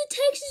got the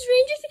Texas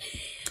Rangers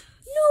Field.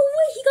 No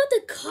way, he got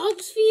the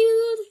Cubs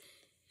Field.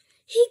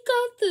 He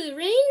got the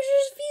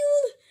Rangers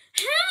Field.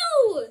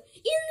 How?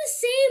 In the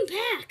same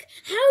pack.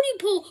 How do you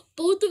pull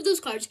both of those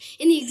cards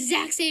in the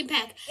exact same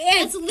pack?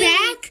 It's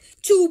back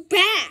to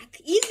back.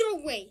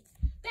 Either way.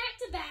 Back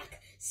to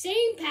back.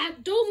 Same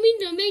pack. Don't mean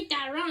to make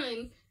that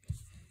rhyme.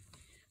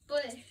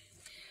 But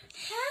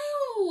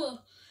how?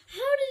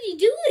 How did he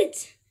do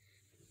it?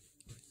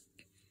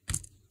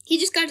 He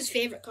just got his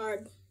favorite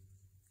card.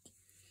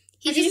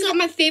 He just got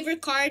my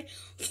favorite card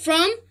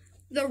from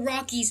the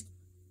Rockies.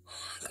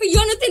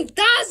 Jonathan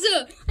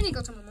Daza. I need to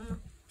go tell my mama.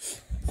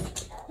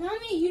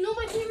 Mommy, you know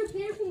my favorite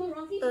player from the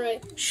Rockies?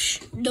 Alright. Shh.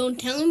 Don't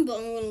tell him, but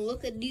I'm going to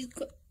look at these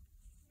cards.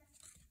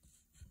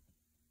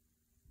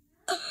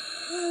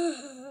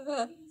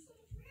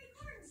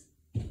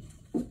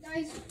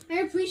 Guys, I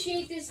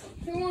appreciate this.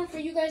 Everyone, for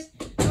you guys,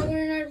 I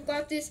wouldn't have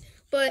got this,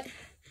 but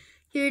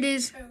here it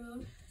is.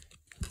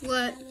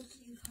 What?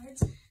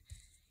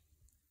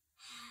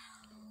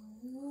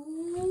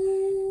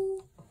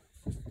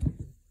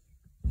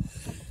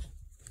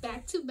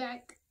 Back to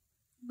back.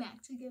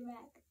 Back to get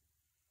back.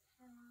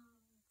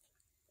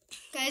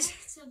 Guys,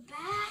 To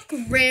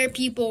back. rare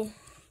people.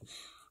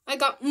 I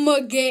got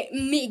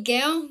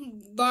Miguel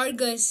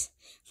Vargas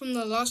from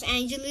the Los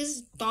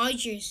Angeles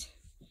Dodgers.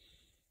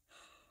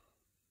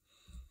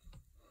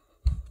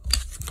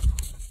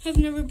 I've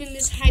never been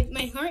this hyped.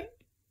 My heart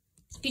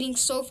is beating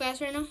so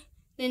fast right now.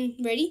 Then,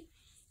 ready?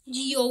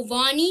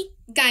 Giovanni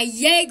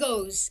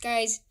Gallegos.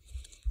 Guys,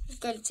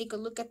 I've got to take a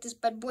look at this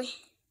bad boy.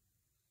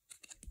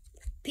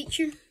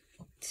 Picture.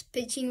 It's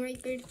pitching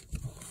right there.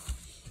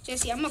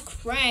 Jesse, I'm gonna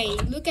cry.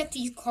 Look at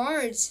these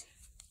cards.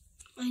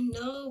 I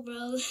know,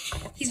 bro.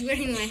 He's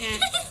wearing my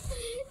hat.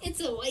 It's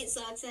a White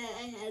Sox hat.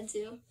 I had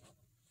to.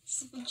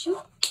 Would you?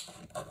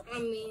 I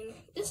mean,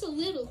 it's a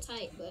little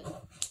tight,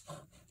 but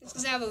It's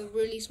because I have a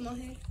really small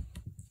head.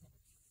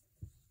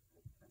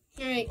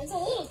 Alright. it's a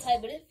little tight,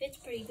 but it fits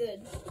pretty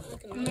good.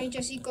 Alright,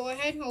 Jesse, go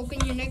ahead.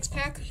 Open your next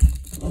pack.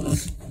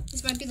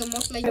 This might be the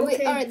most like.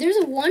 Wait, alright, there's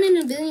a 1 in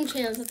a billion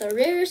chance that the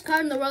rarest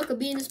card in the world could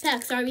be in this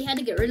pack. Sorry, we had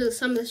to get rid of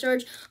some of the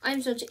storage.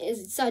 I'm such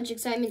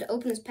excitement to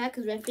open this pack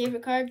because my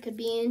favorite card could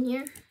be in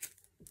here.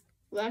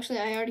 Well, actually,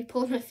 I already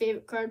pulled my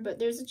favorite card, but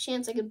there's a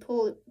chance I could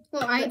pull it.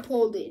 Well, I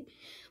pulled it.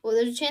 Well,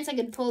 there's a chance I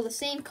could pull the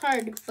same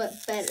card, but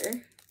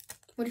better.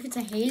 What if it's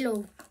a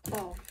halo?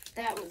 Oh,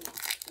 that would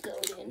go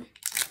in.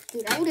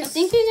 Dude, I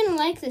think you're going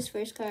to like this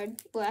first card.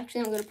 Well,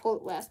 actually, I'm going to pull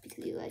it last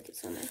because you like it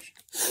so much.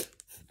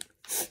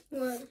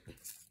 What?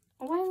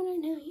 Why would I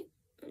know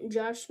you?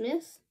 Josh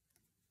Smith?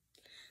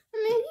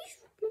 I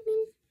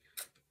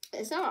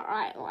It's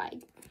alright,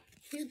 like.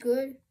 he's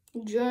good.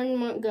 Jordan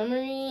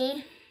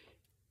Montgomery.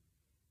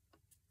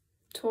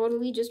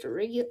 Totally just a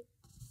regular.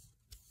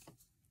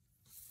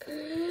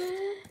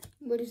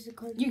 What is the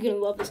card? You're going to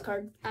love this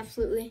card.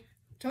 Absolutely.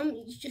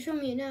 Just show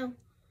me it now.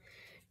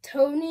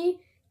 Tony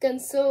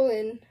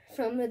Gonsolin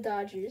from the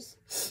Dodgers.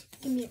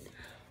 Give me it.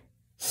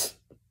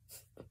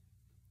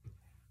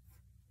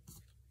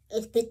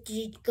 This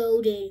picture's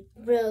goated,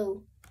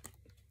 bro.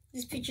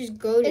 This picture's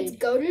goated. It's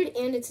goated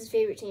and it's his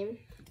favorite team.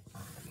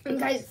 And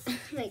guys,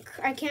 like,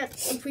 I can't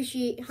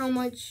appreciate how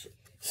much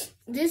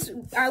this.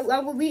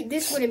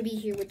 This wouldn't be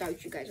here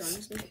without you guys,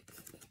 honestly.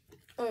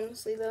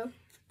 Honestly, though.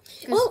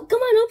 Oh, come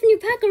on, open your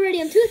pack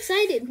already. I'm too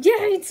excited. Yeah,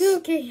 it's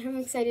okay. I'm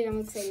excited.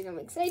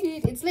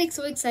 It's like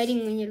so exciting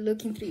when you're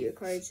looking through your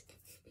cards.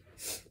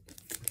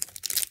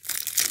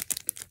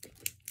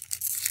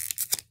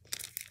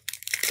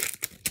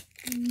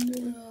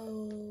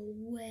 No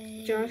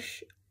way.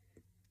 Josh.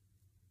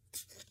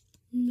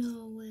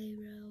 No way,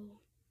 bro.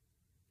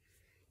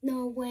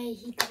 No way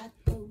he got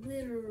the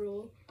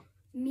literal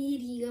meteor.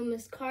 Speedy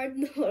Gumma's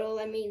Cardinal.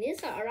 I mean,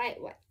 it's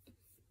alright. What?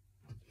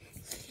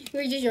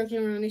 We're just joking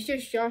around. It's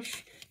just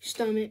Josh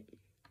stomach.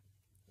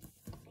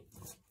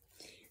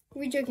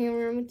 We're joking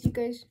around with you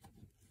guys.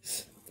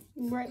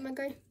 Right, my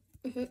guy?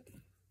 Mm-hmm.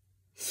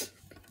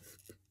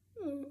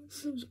 Oh,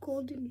 it was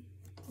golden.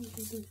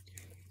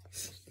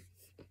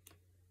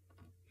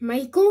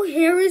 Michael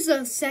Harris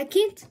a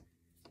second?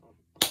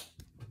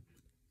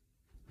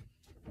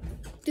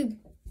 Dude.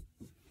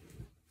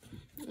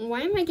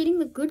 Why am I getting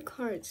the good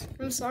cards?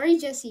 I'm sorry,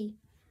 Jesse.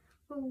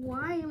 But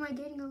why am I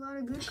getting a lot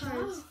of good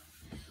cards?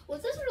 Well,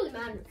 it doesn't really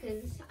matter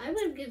because I'm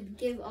going to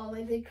give all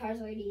my good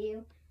cards away to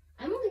you.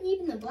 I'm only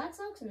keeping the Black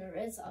Sox and the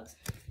Red Sox.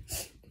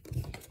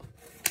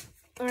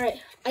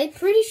 Alright, I'm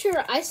pretty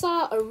sure I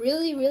saw a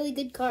really, really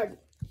good card.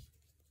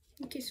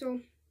 Okay, so...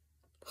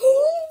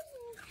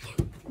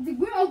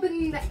 We're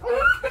opening that...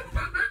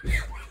 He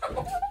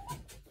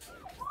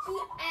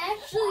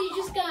actually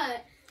just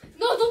got...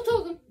 No, don't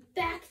tell them.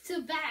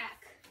 Back-to-back.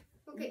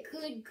 Okay,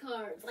 good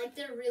cards. Like,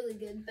 they're really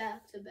good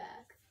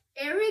back-to-back.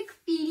 Eric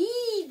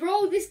Fidi,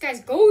 bro, this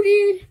guy's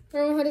goated. I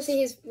don't know how to say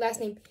his last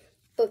name,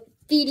 but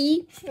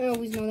Fidi. I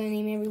always know that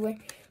name everywhere.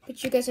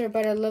 But you guys are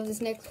about to love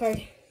this next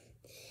card.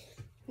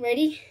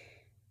 Ready?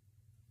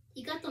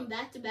 You got them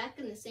back-to-back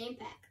in the same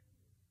pack.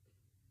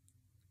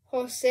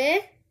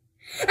 Jose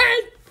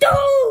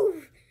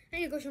Altuve! I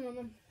need to go show my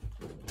mom.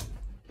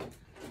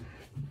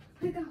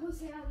 I got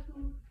Jose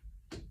Altuve.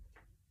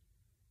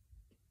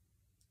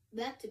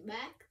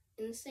 Back-to-back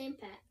in the same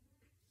pack.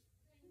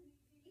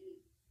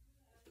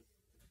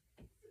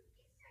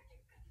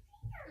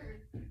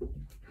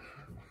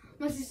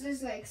 My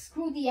sister's like,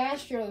 screw the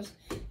Astros.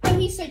 Oh,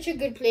 he's such a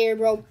good player,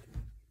 bro.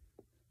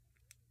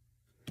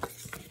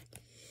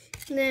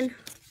 And then,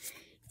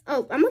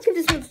 oh, I'm gonna give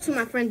this one to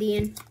my friend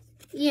Ian.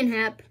 Ian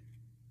Happ.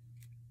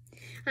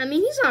 I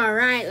mean, he's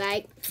alright,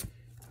 like.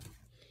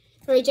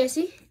 Alright,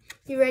 Jesse,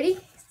 you ready?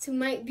 He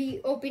might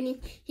be opening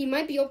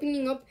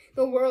up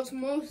the world's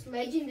most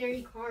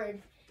legendary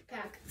card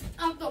pack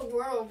of the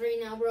world right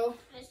now, bro.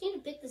 I just need to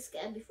pick the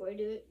scab before I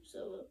do it,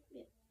 so,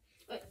 yeah.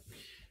 Alright.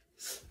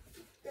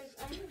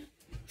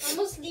 I'm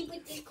gonna sleep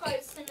with these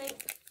cards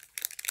tonight.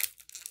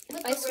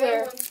 I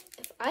swear,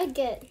 if I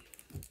get...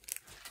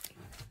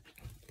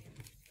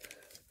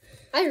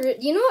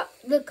 you know what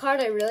the card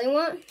I really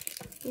want?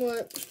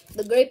 What?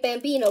 The Great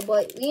Bambino,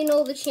 but you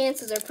know the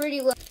chances are pretty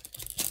low.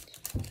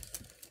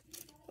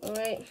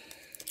 Alright.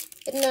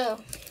 No.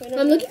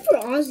 I'm looking for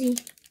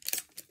Ozzy.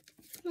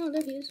 Oh,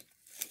 there he is.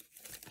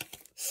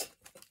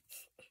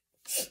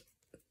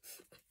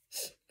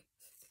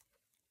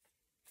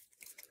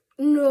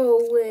 No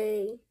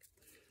way.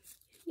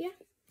 Yeah.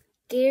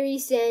 Gary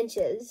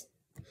Sanchez.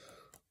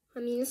 I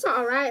mean, it's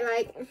alright,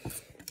 like...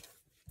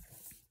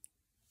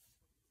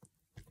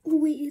 Oh,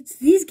 wait, it's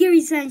this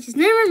Gary Sanchez.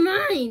 Never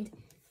mind.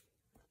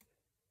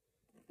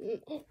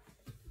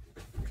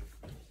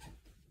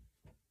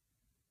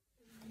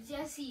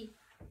 Jesse.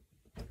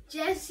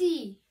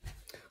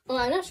 Oh,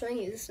 I'm not showing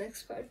you this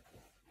next card.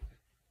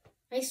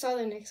 I saw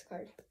the next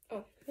card.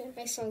 Oh, yeah,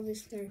 I saw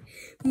this card.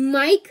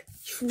 Mike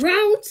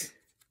Trout.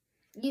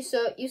 You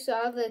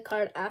saw the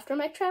card after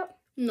Mike Trout?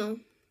 No.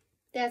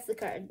 That's the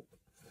card.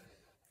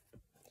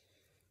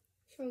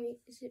 Show me.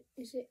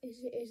 Is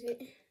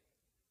it?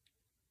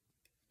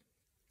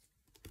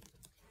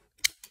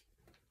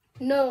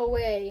 No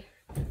way.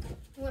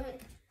 What?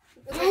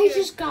 I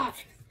just got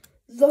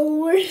the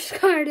worst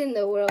card in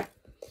the world.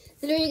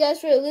 Threw you guys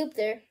for a loop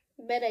there.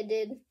 Bet I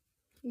did.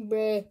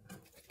 Bruh.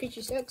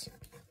 Picture sucks.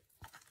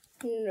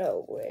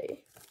 No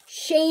way.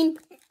 Shane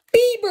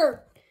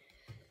Bieber.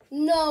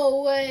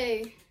 No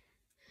way.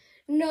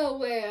 No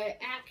way.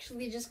 I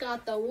actually just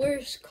got the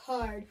worst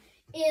card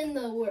in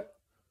the world.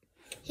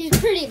 He's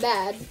pretty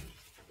bad.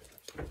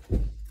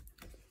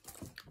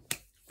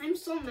 I'm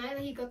so mad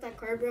that he got that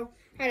card, bro.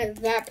 Out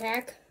of that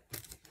pack.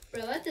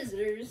 Bro, that does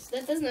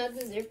not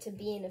deserve to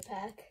be in a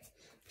pack.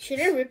 Should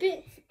I rip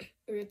it?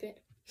 Rip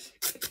it.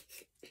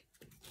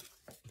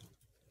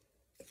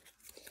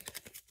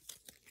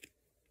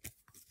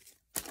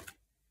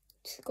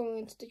 Just going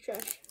into the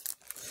trash.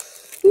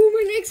 Ooh,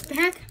 my next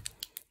pack.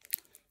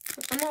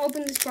 I'm gonna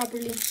open this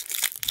properly.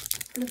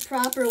 The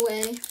proper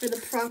way for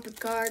the proper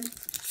card.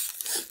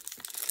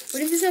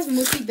 What if this has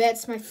Mookie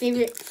Betts, my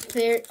favorite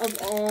player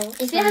of all time?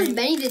 If it has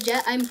Benny the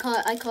Jet,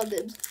 I call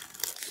dibs.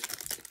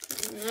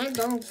 I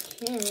don't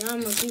care.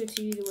 I'm gonna give it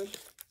to you either way.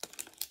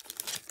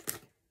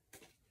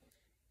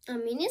 I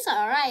mean, it's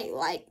alright.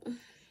 Like,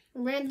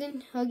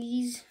 Brandon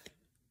Huggies.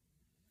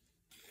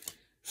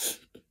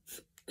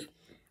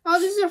 Oh,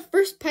 this is our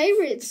first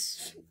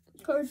Pirates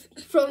card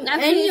from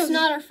actually, any it's of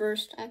not our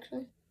first,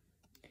 actually.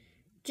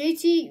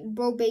 JT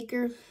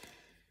Brubaker.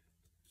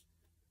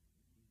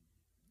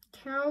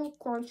 Cal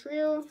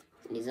Quantrill.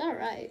 He's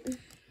alright.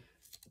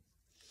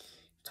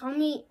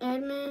 Tommy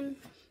Edman.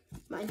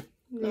 Mine.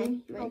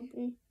 And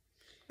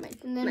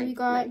then we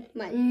got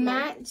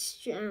Matt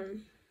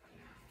Strom.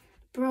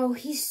 Bro,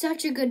 he's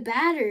such a good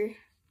batter.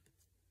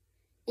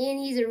 And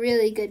he's a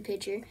really good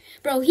pitcher.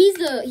 Bro, he's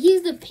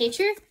the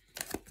pitcher.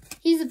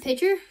 He's the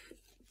pitcher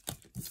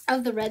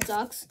of the Red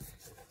Sox.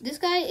 This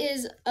guy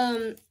is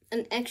an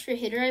extra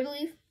hitter, I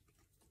believe.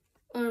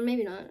 Or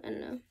maybe not. I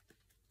don't know.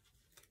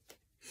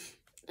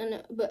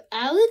 But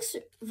Alex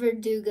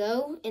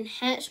Verdugo and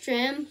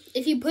Hatstrom,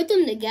 if you put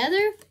them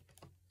together,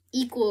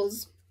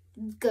 equals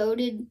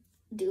goated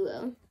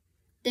duo.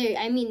 They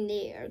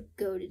are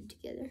goated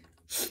together.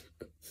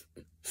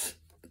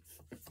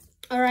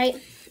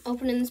 Alright,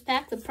 opening this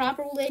pack the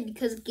proper way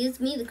because it gives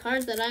me the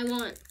cards that I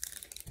want.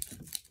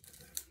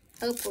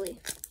 Hopefully.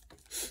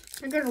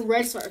 I got a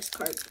Red Sox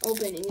card,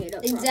 opening it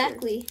up.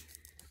 Exactly. Proper.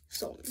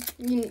 So,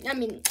 I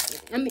mean,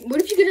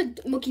 what if you get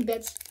a Mookie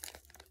Betts?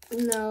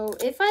 No,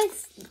 did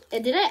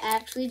I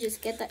actually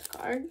just get that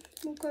card?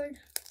 What card?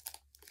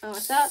 Oh,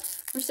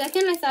 for a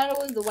second I thought it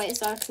was the White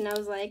Sox, and I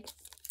was like,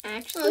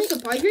 actually. Oh, it's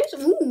the Padres?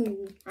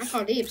 Ooh, I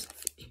call dibs.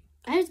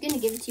 I was gonna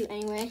give it to you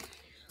anyway.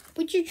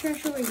 Put your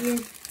trash over here.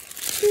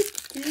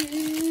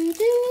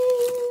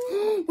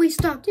 Wait,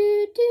 stop.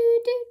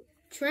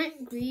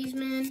 Trent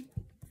Griezmann.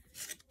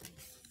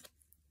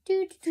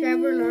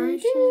 Trevor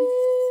Lawrence.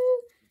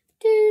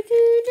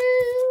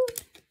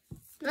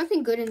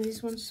 Nothing good in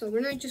these ones, so we're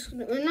not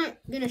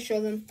gonna show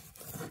them.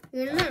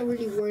 They're not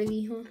really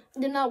worthy, huh?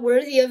 They're not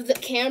worthy of the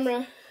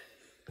camera.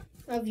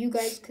 Of you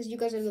guys, because you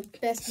guys are the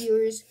best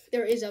viewers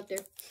there is out there.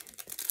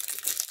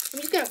 I'm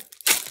just gonna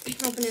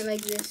open it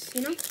like this,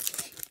 you know?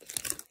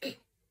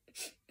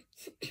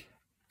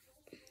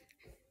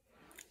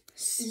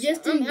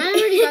 Justin, I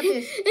already got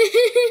this.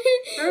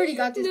 I already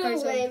got this card.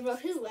 No way, bro.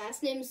 His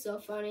last name is so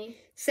funny.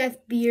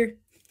 Seth Beer.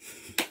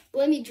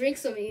 Let me drink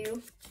some of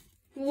you.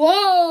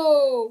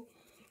 Whoa!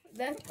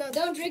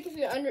 Don't drink if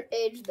you're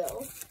underage,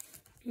 though.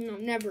 No,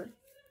 never.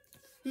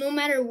 No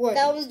matter what.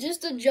 That was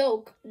just a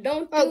joke.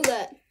 Don't do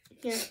that.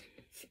 Yeah.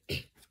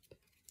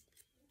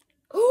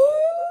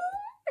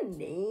 Oh,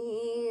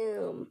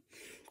 damn.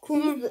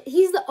 Cool.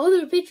 He's the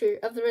other pitcher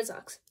of the Red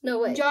Sox. No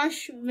way.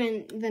 Josh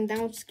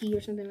Wendowski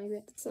or something like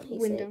that. That's not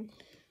his name.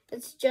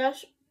 It's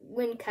Josh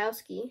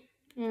Winkowski.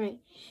 All right.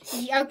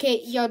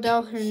 Okay,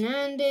 Yadiel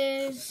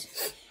Hernandez,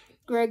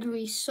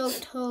 Gregory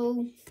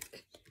Soto,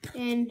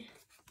 and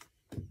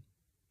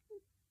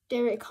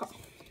Derek Hall.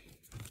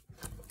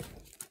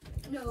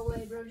 No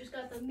way, bro. Just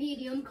got the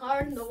medium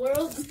card in the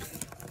world.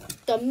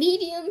 The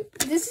medium?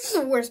 This is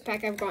the worst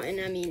pack I've gotten.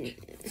 I mean,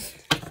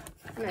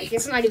 like,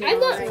 it's not even. I've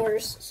gotten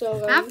worse.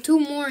 So I have 2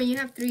 more and you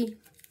have 3.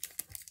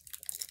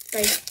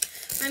 Guys,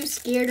 I'm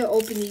scared to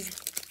open these.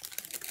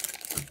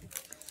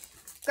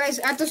 Guys,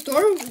 at the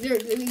store,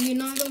 you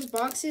know those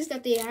boxes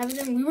that they have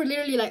them? We were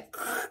literally like...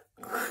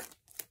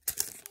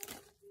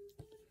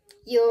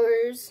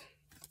 Yours.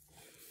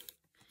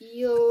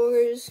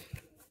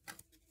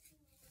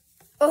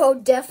 Oh,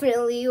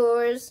 definitely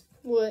yours.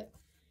 What?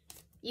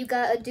 You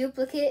got a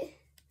duplicate?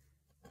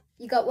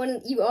 You got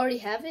one? You already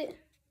have it?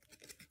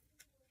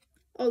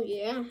 Oh,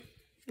 yeah.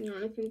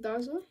 Jonathan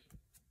Daza.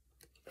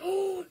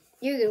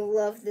 You're going to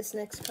love this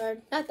next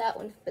card. Not that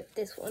one, but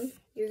this one.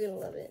 You're going to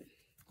love it.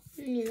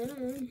 Yeah.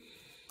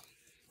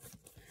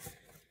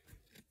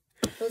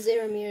 Jose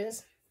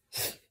Ramirez.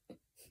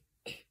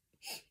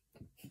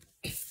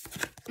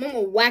 I'm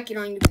gonna whack it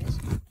on you guys.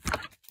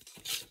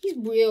 He's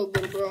real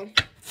good, bro.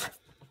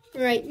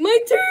 Alright, my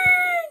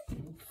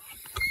turn!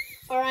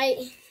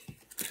 Alright.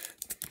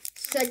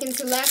 Second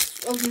to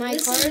last of my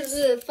cards. This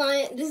is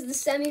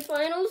the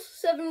semifinals.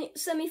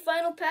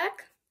 Semifinal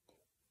pack.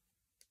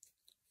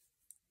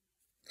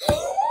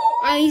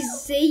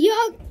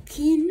 Isaiah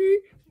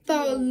Keener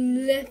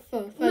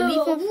Falefa.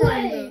 No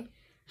way!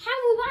 How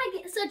will I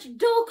get such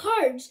dull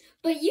cards,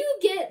 but you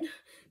get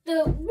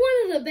one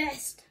of the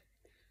best.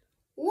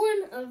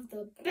 One of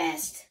the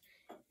best.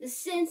 The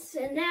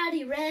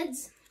Cincinnati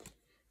Reds.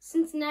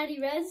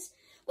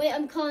 Wait,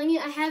 I'm calling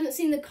it. I haven't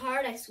seen the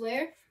card, I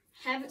swear.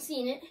 Haven't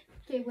seen it.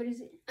 Okay, what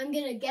is it? I'm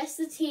going to guess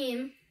the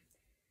team.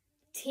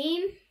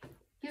 You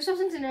saw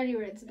Cincinnati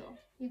Reds, though.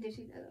 You did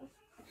see that, though.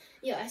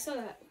 Yeah, I saw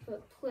that.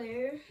 But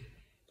play.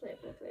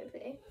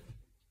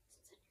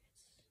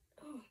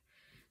 Oh,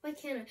 why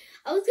can't I?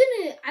 I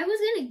was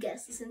gonna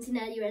guess the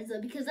Cincinnati Reds,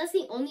 though, because that's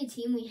the only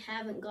team we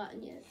haven't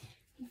gotten yet.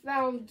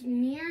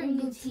 Vladimir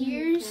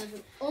Gutierrez.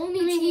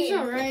 He's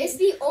alright. It's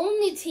the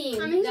only team he's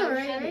that we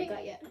alright, haven't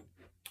got yet.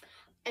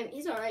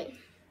 He's alright.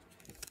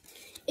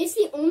 It's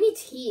the only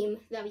team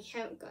that we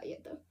haven't got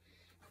yet, though.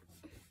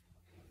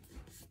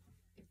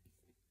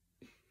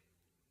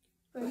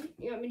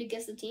 You want me to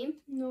guess the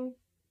team? No.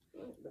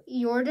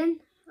 Jordan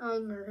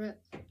Alvarez.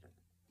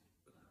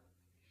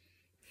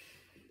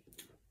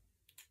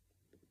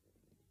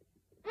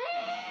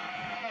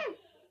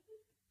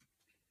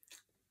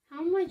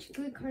 How much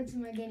good cards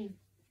am I getting?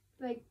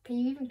 Like, can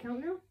you even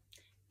count now?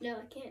 No,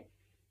 I can't.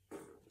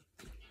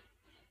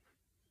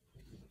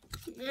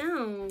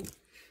 No.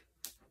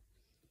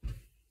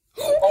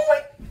 Oh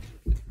my!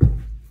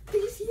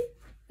 Did you see it?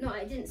 No,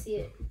 I didn't see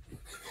it.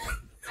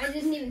 I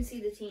didn't even see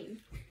the team.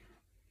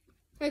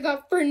 I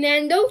got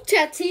Fernando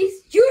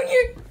Tatis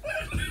Jr.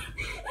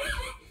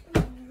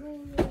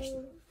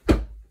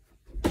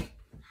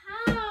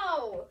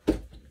 How?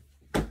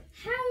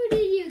 How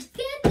did you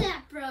get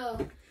that, bro?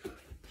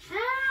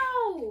 How?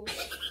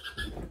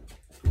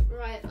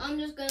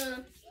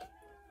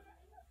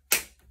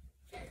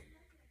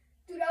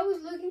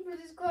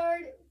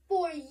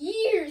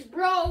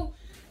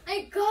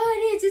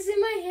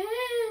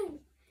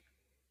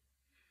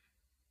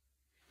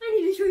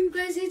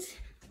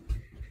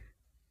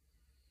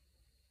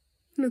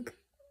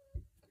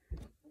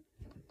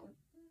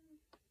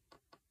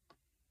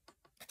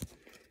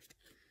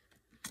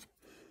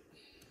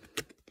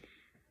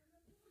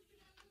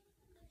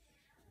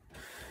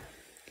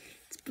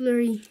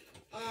 blurry.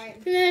 Alright.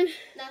 And then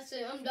That's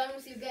it. I'm done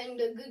with you getting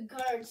the good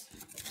cards.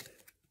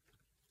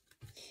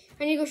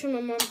 I need to go show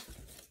my mom.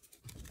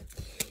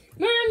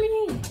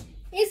 Mommy,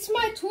 it's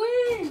my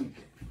twin.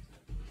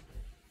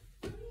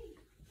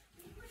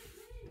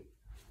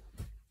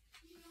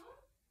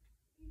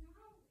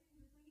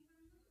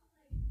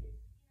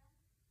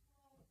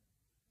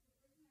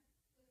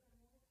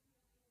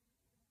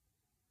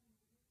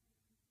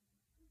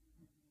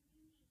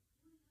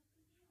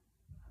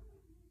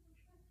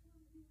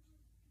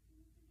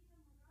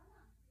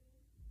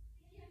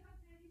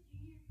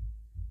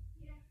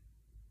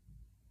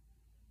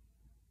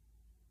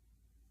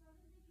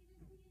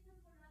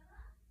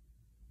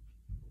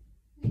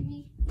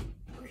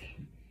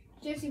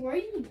 Jesse, why are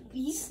you?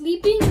 He's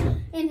sleeping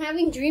and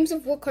having dreams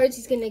of what cards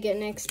he's gonna get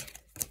next.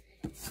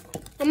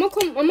 I'm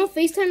gonna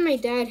FaceTime my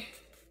dad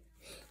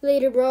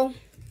later, bro.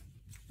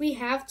 We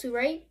have to,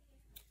 right?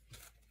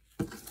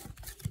 I'm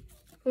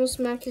gonna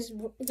smack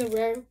the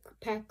rare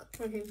pack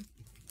on him.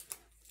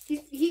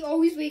 He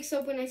always wakes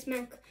up when I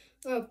smack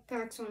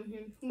packs on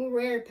him. Well,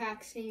 rare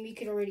packs, and we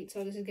could already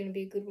tell this is gonna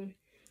be a good one.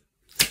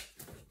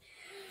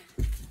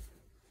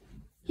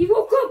 He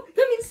woke up.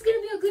 That means it's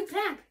gonna be a good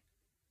pack.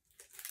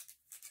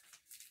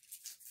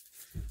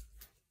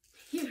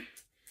 Here.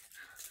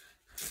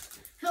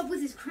 Help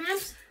with his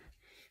cramps.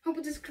 Help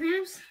with his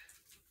cramps.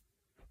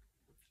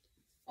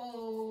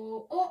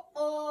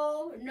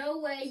 Oh, no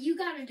way. You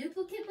got a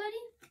duplicate,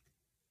 buddy?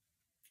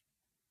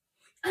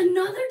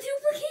 Another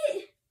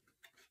duplicate?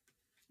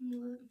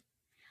 What?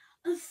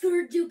 A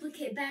third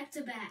duplicate back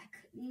to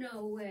back.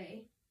 No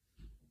way.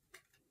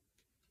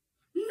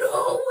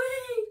 No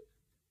way!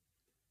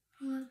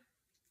 What?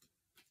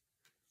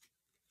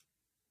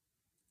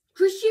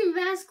 Christian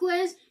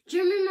Vasquez,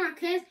 Jeremy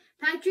Marquez,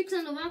 Patrick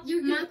Sandoval,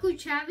 Michael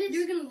Chavez.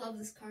 You're gonna love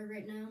this card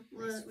right now.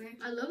 What? I swear.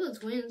 I love the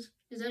Twins.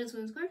 Is that a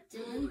Twins card?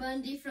 Dylan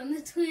Bundy from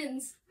the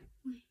Twins.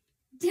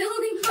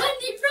 Dylan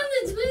Bundy from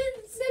the Twins.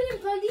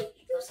 Dylan Bundy?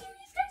 You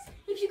serious, guys?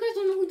 If you guys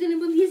don't know who Dylan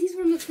Bundy is, he's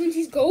from the Twins.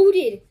 He's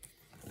goated.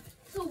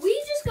 So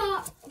we just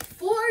got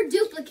 4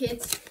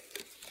 duplicates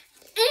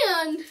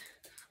and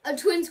a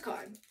Twins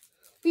card.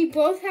 We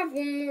both have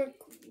one more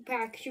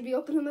pack. Should we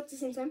open them at the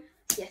same time?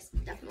 Yes,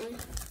 definitely.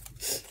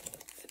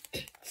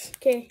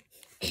 Okay,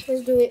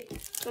 let's do it.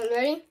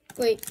 Ready?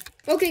 Wait.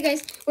 Okay,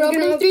 guys. We're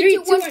opening 3,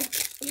 2, 1.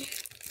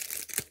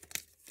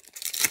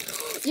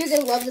 You're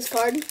gonna love this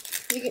card.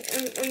 I'm gonna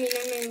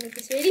make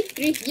this. Ready?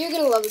 3. You're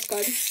gonna love this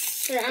card.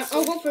 Alright,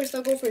 I'll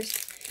go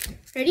first.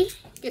 Ready?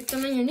 Get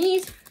them on your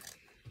knees.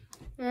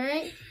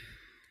 Alright.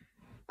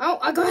 Oh,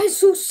 I got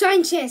Jesus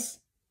Sanchez.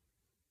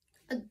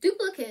 A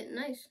duplicate.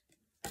 Nice.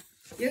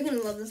 You're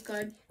gonna love this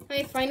card.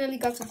 I finally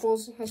got to pull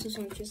Jesus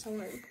Sanchez.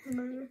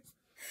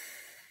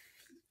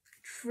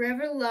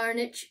 Trevor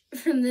Larnach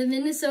from the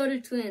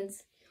Minnesota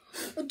Twins.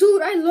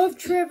 Dude, I love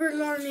Trevor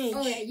Larnach.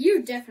 Oh yeah,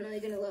 you're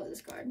definitely gonna love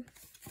this card.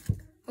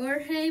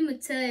 Jorge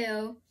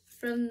Mateo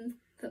from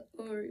the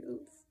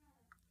Orioles.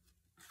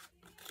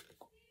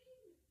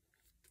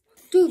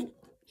 Dude,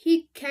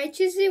 he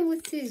catches it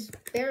with his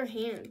bare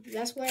hand.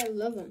 That's why I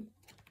love him.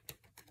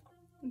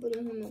 I'm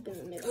putting him up in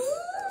the middle.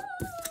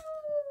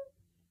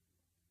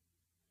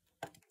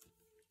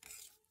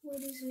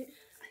 What is it?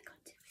 I got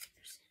Tim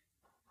Anderson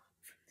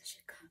from the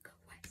Chicago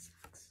White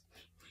Sox.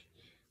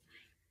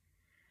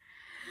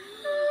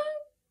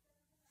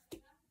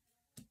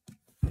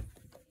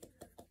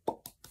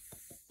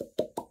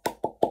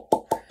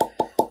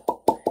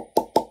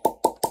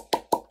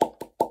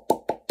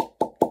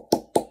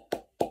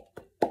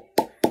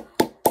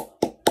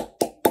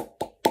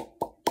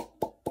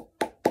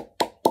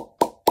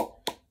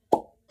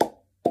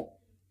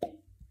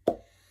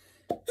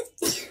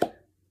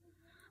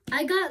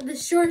 I got the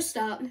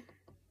shortstop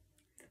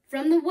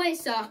from the White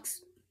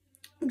Sox.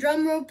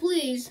 Drum roll,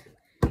 please.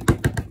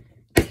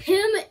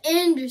 Tim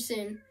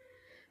Anderson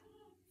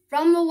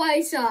from the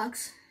White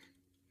Sox.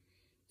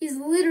 He's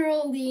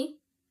literally,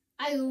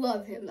 I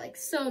love him like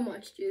so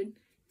much, dude.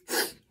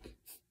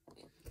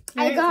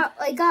 I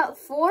got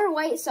 4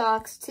 White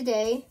Sox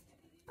today.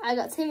 I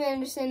got Tim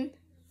Anderson,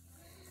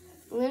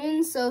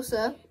 Lennon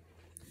Sosa,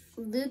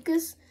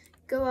 Lucas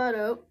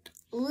Gallardo,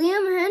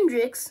 Liam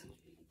Hendricks,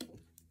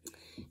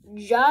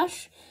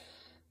 Josh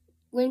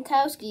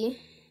Winkowski,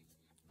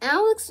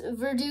 Alex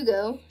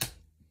Verdugo,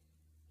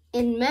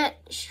 and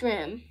Matt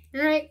Stram.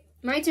 Alright,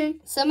 my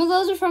turn. Some of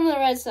those are from the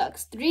Red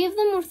Sox. 3 of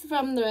them were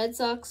from the Red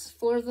Sox.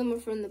 4 of them were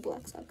from the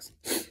Black Sox.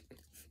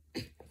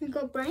 You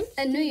got Brian?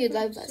 I knew you'd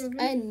like that.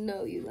 I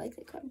know you like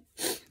that card.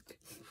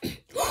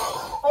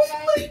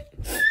 Oh my!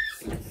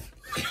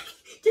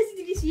 Jesse,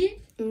 did you see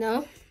it?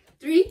 No.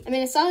 3. I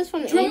mean, I saw this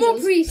from the Drum roll,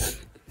 Angels. please.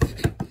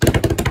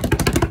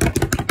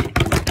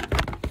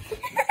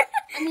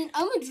 I mean,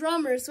 I'm a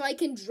drummer, so I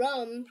can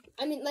drum.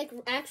 I mean, like,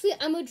 actually,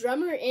 I'm a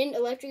drummer in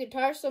electric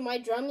guitar, so my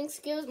drumming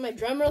skills, my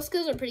drum roll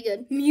skills are pretty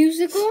good.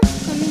 Musical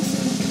coming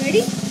soon.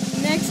 Ready?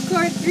 Next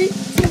card. 3, 2,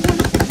 1.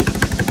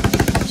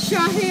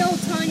 Shohei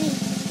Ohtani.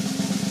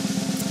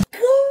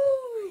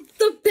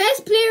 The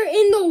best player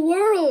in the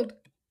world.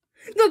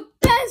 The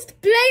best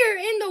player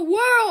in the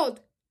world.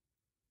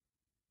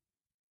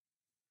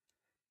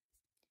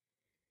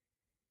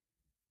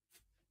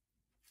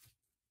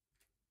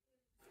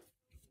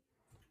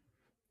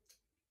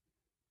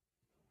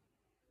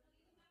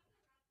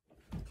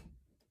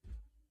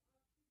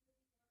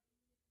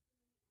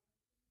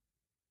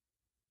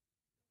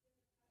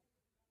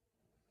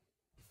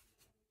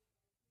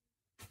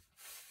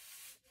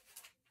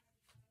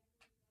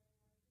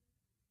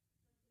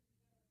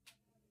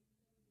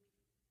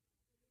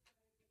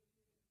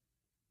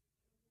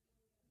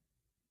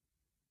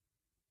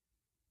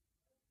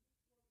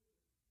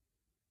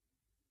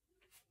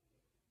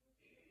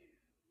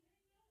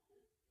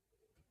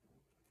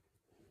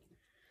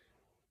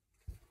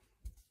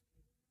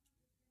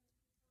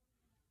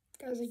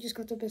 Guys, I just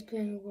got the best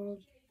player in the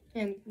world.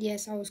 And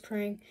yes, I was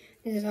crying.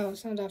 This is how it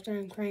sounds after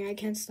I'm crying. I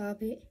can't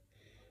stop it.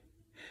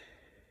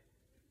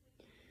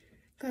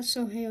 Got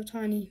Shohei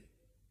Ohtani.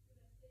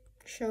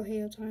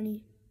 Shohei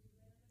Ohtani.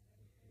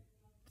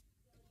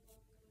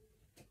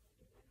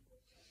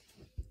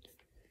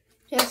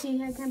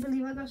 Jesse, I can't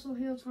believe I got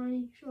Shohei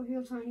Ohtani.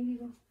 Shohei Ohtani, here you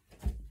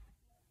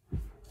go.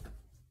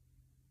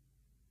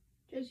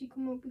 Jesse,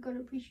 come up. We gotta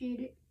appreciate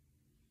it.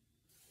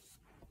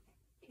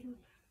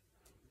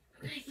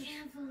 I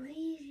can't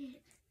believe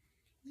it.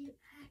 You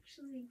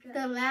actually got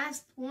The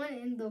last one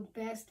and the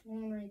best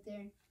one right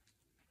there.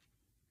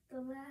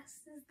 the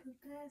last is the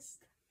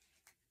best.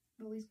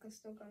 But we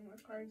still got more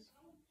cards.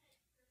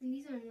 And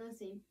these are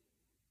nothing.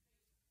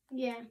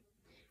 Yeah.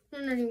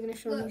 I'm not even gonna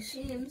show these.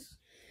 Teams.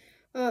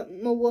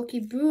 Milwaukee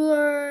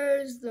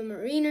Brewers, the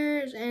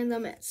Mariners, and the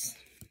Mets.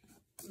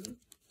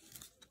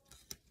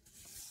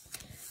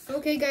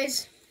 Okay,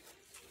 guys.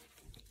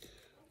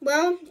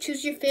 Well,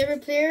 choose your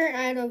favorite player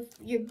out of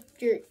your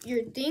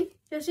thing,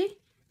 Jesse,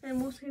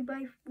 and we'll say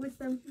bye with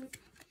them.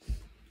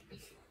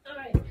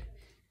 Alright.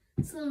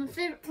 So my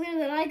favorite player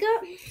that I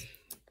got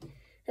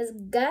has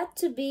got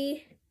to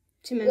be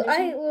Tim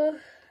Anderson.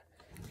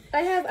 I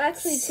have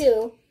actually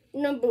two.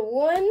 Number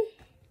one.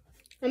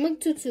 I'm gonna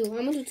do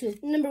two.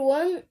 Number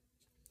one,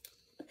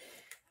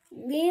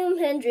 Liam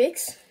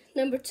Hendricks.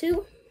 Number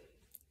two,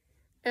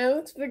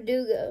 Alex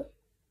Verdugo.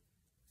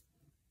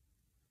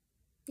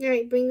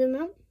 Alright, bring them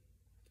out.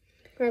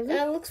 Grab them.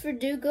 Alex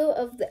Verdugo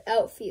of the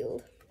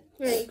outfield.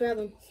 Alright, grab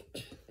them.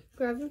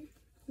 Grab them.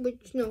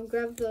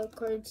 Grab the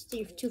cards,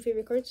 your two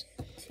favorite cards.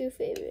 Two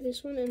favorite.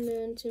 This one and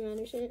then Tim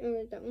Anderson.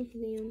 Or that one,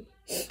 Liam.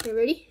 You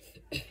ready?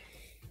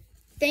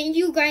 Thank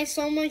you guys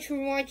so much for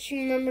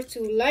watching. Remember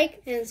to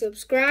like and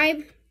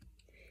subscribe.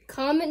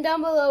 Comment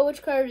down below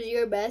which card is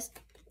your best.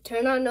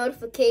 Turn on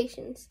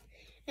notifications.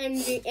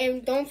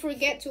 And don't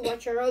forget to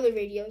watch our other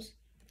videos.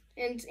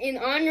 And in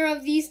honor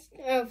of these,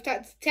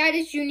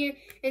 Tatis Jr.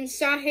 and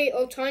Shohei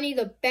Ohtani,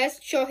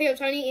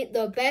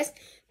 the best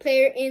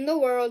player in the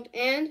world,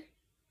 and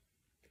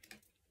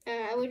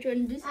which one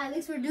is this?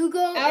 Alex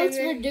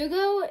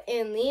Verdugo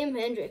and Liam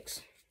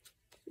Hendricks.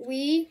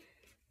 We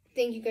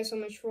thank you guys so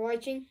much for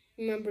watching.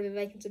 Remember to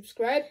like and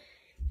subscribe.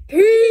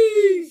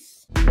 Peace!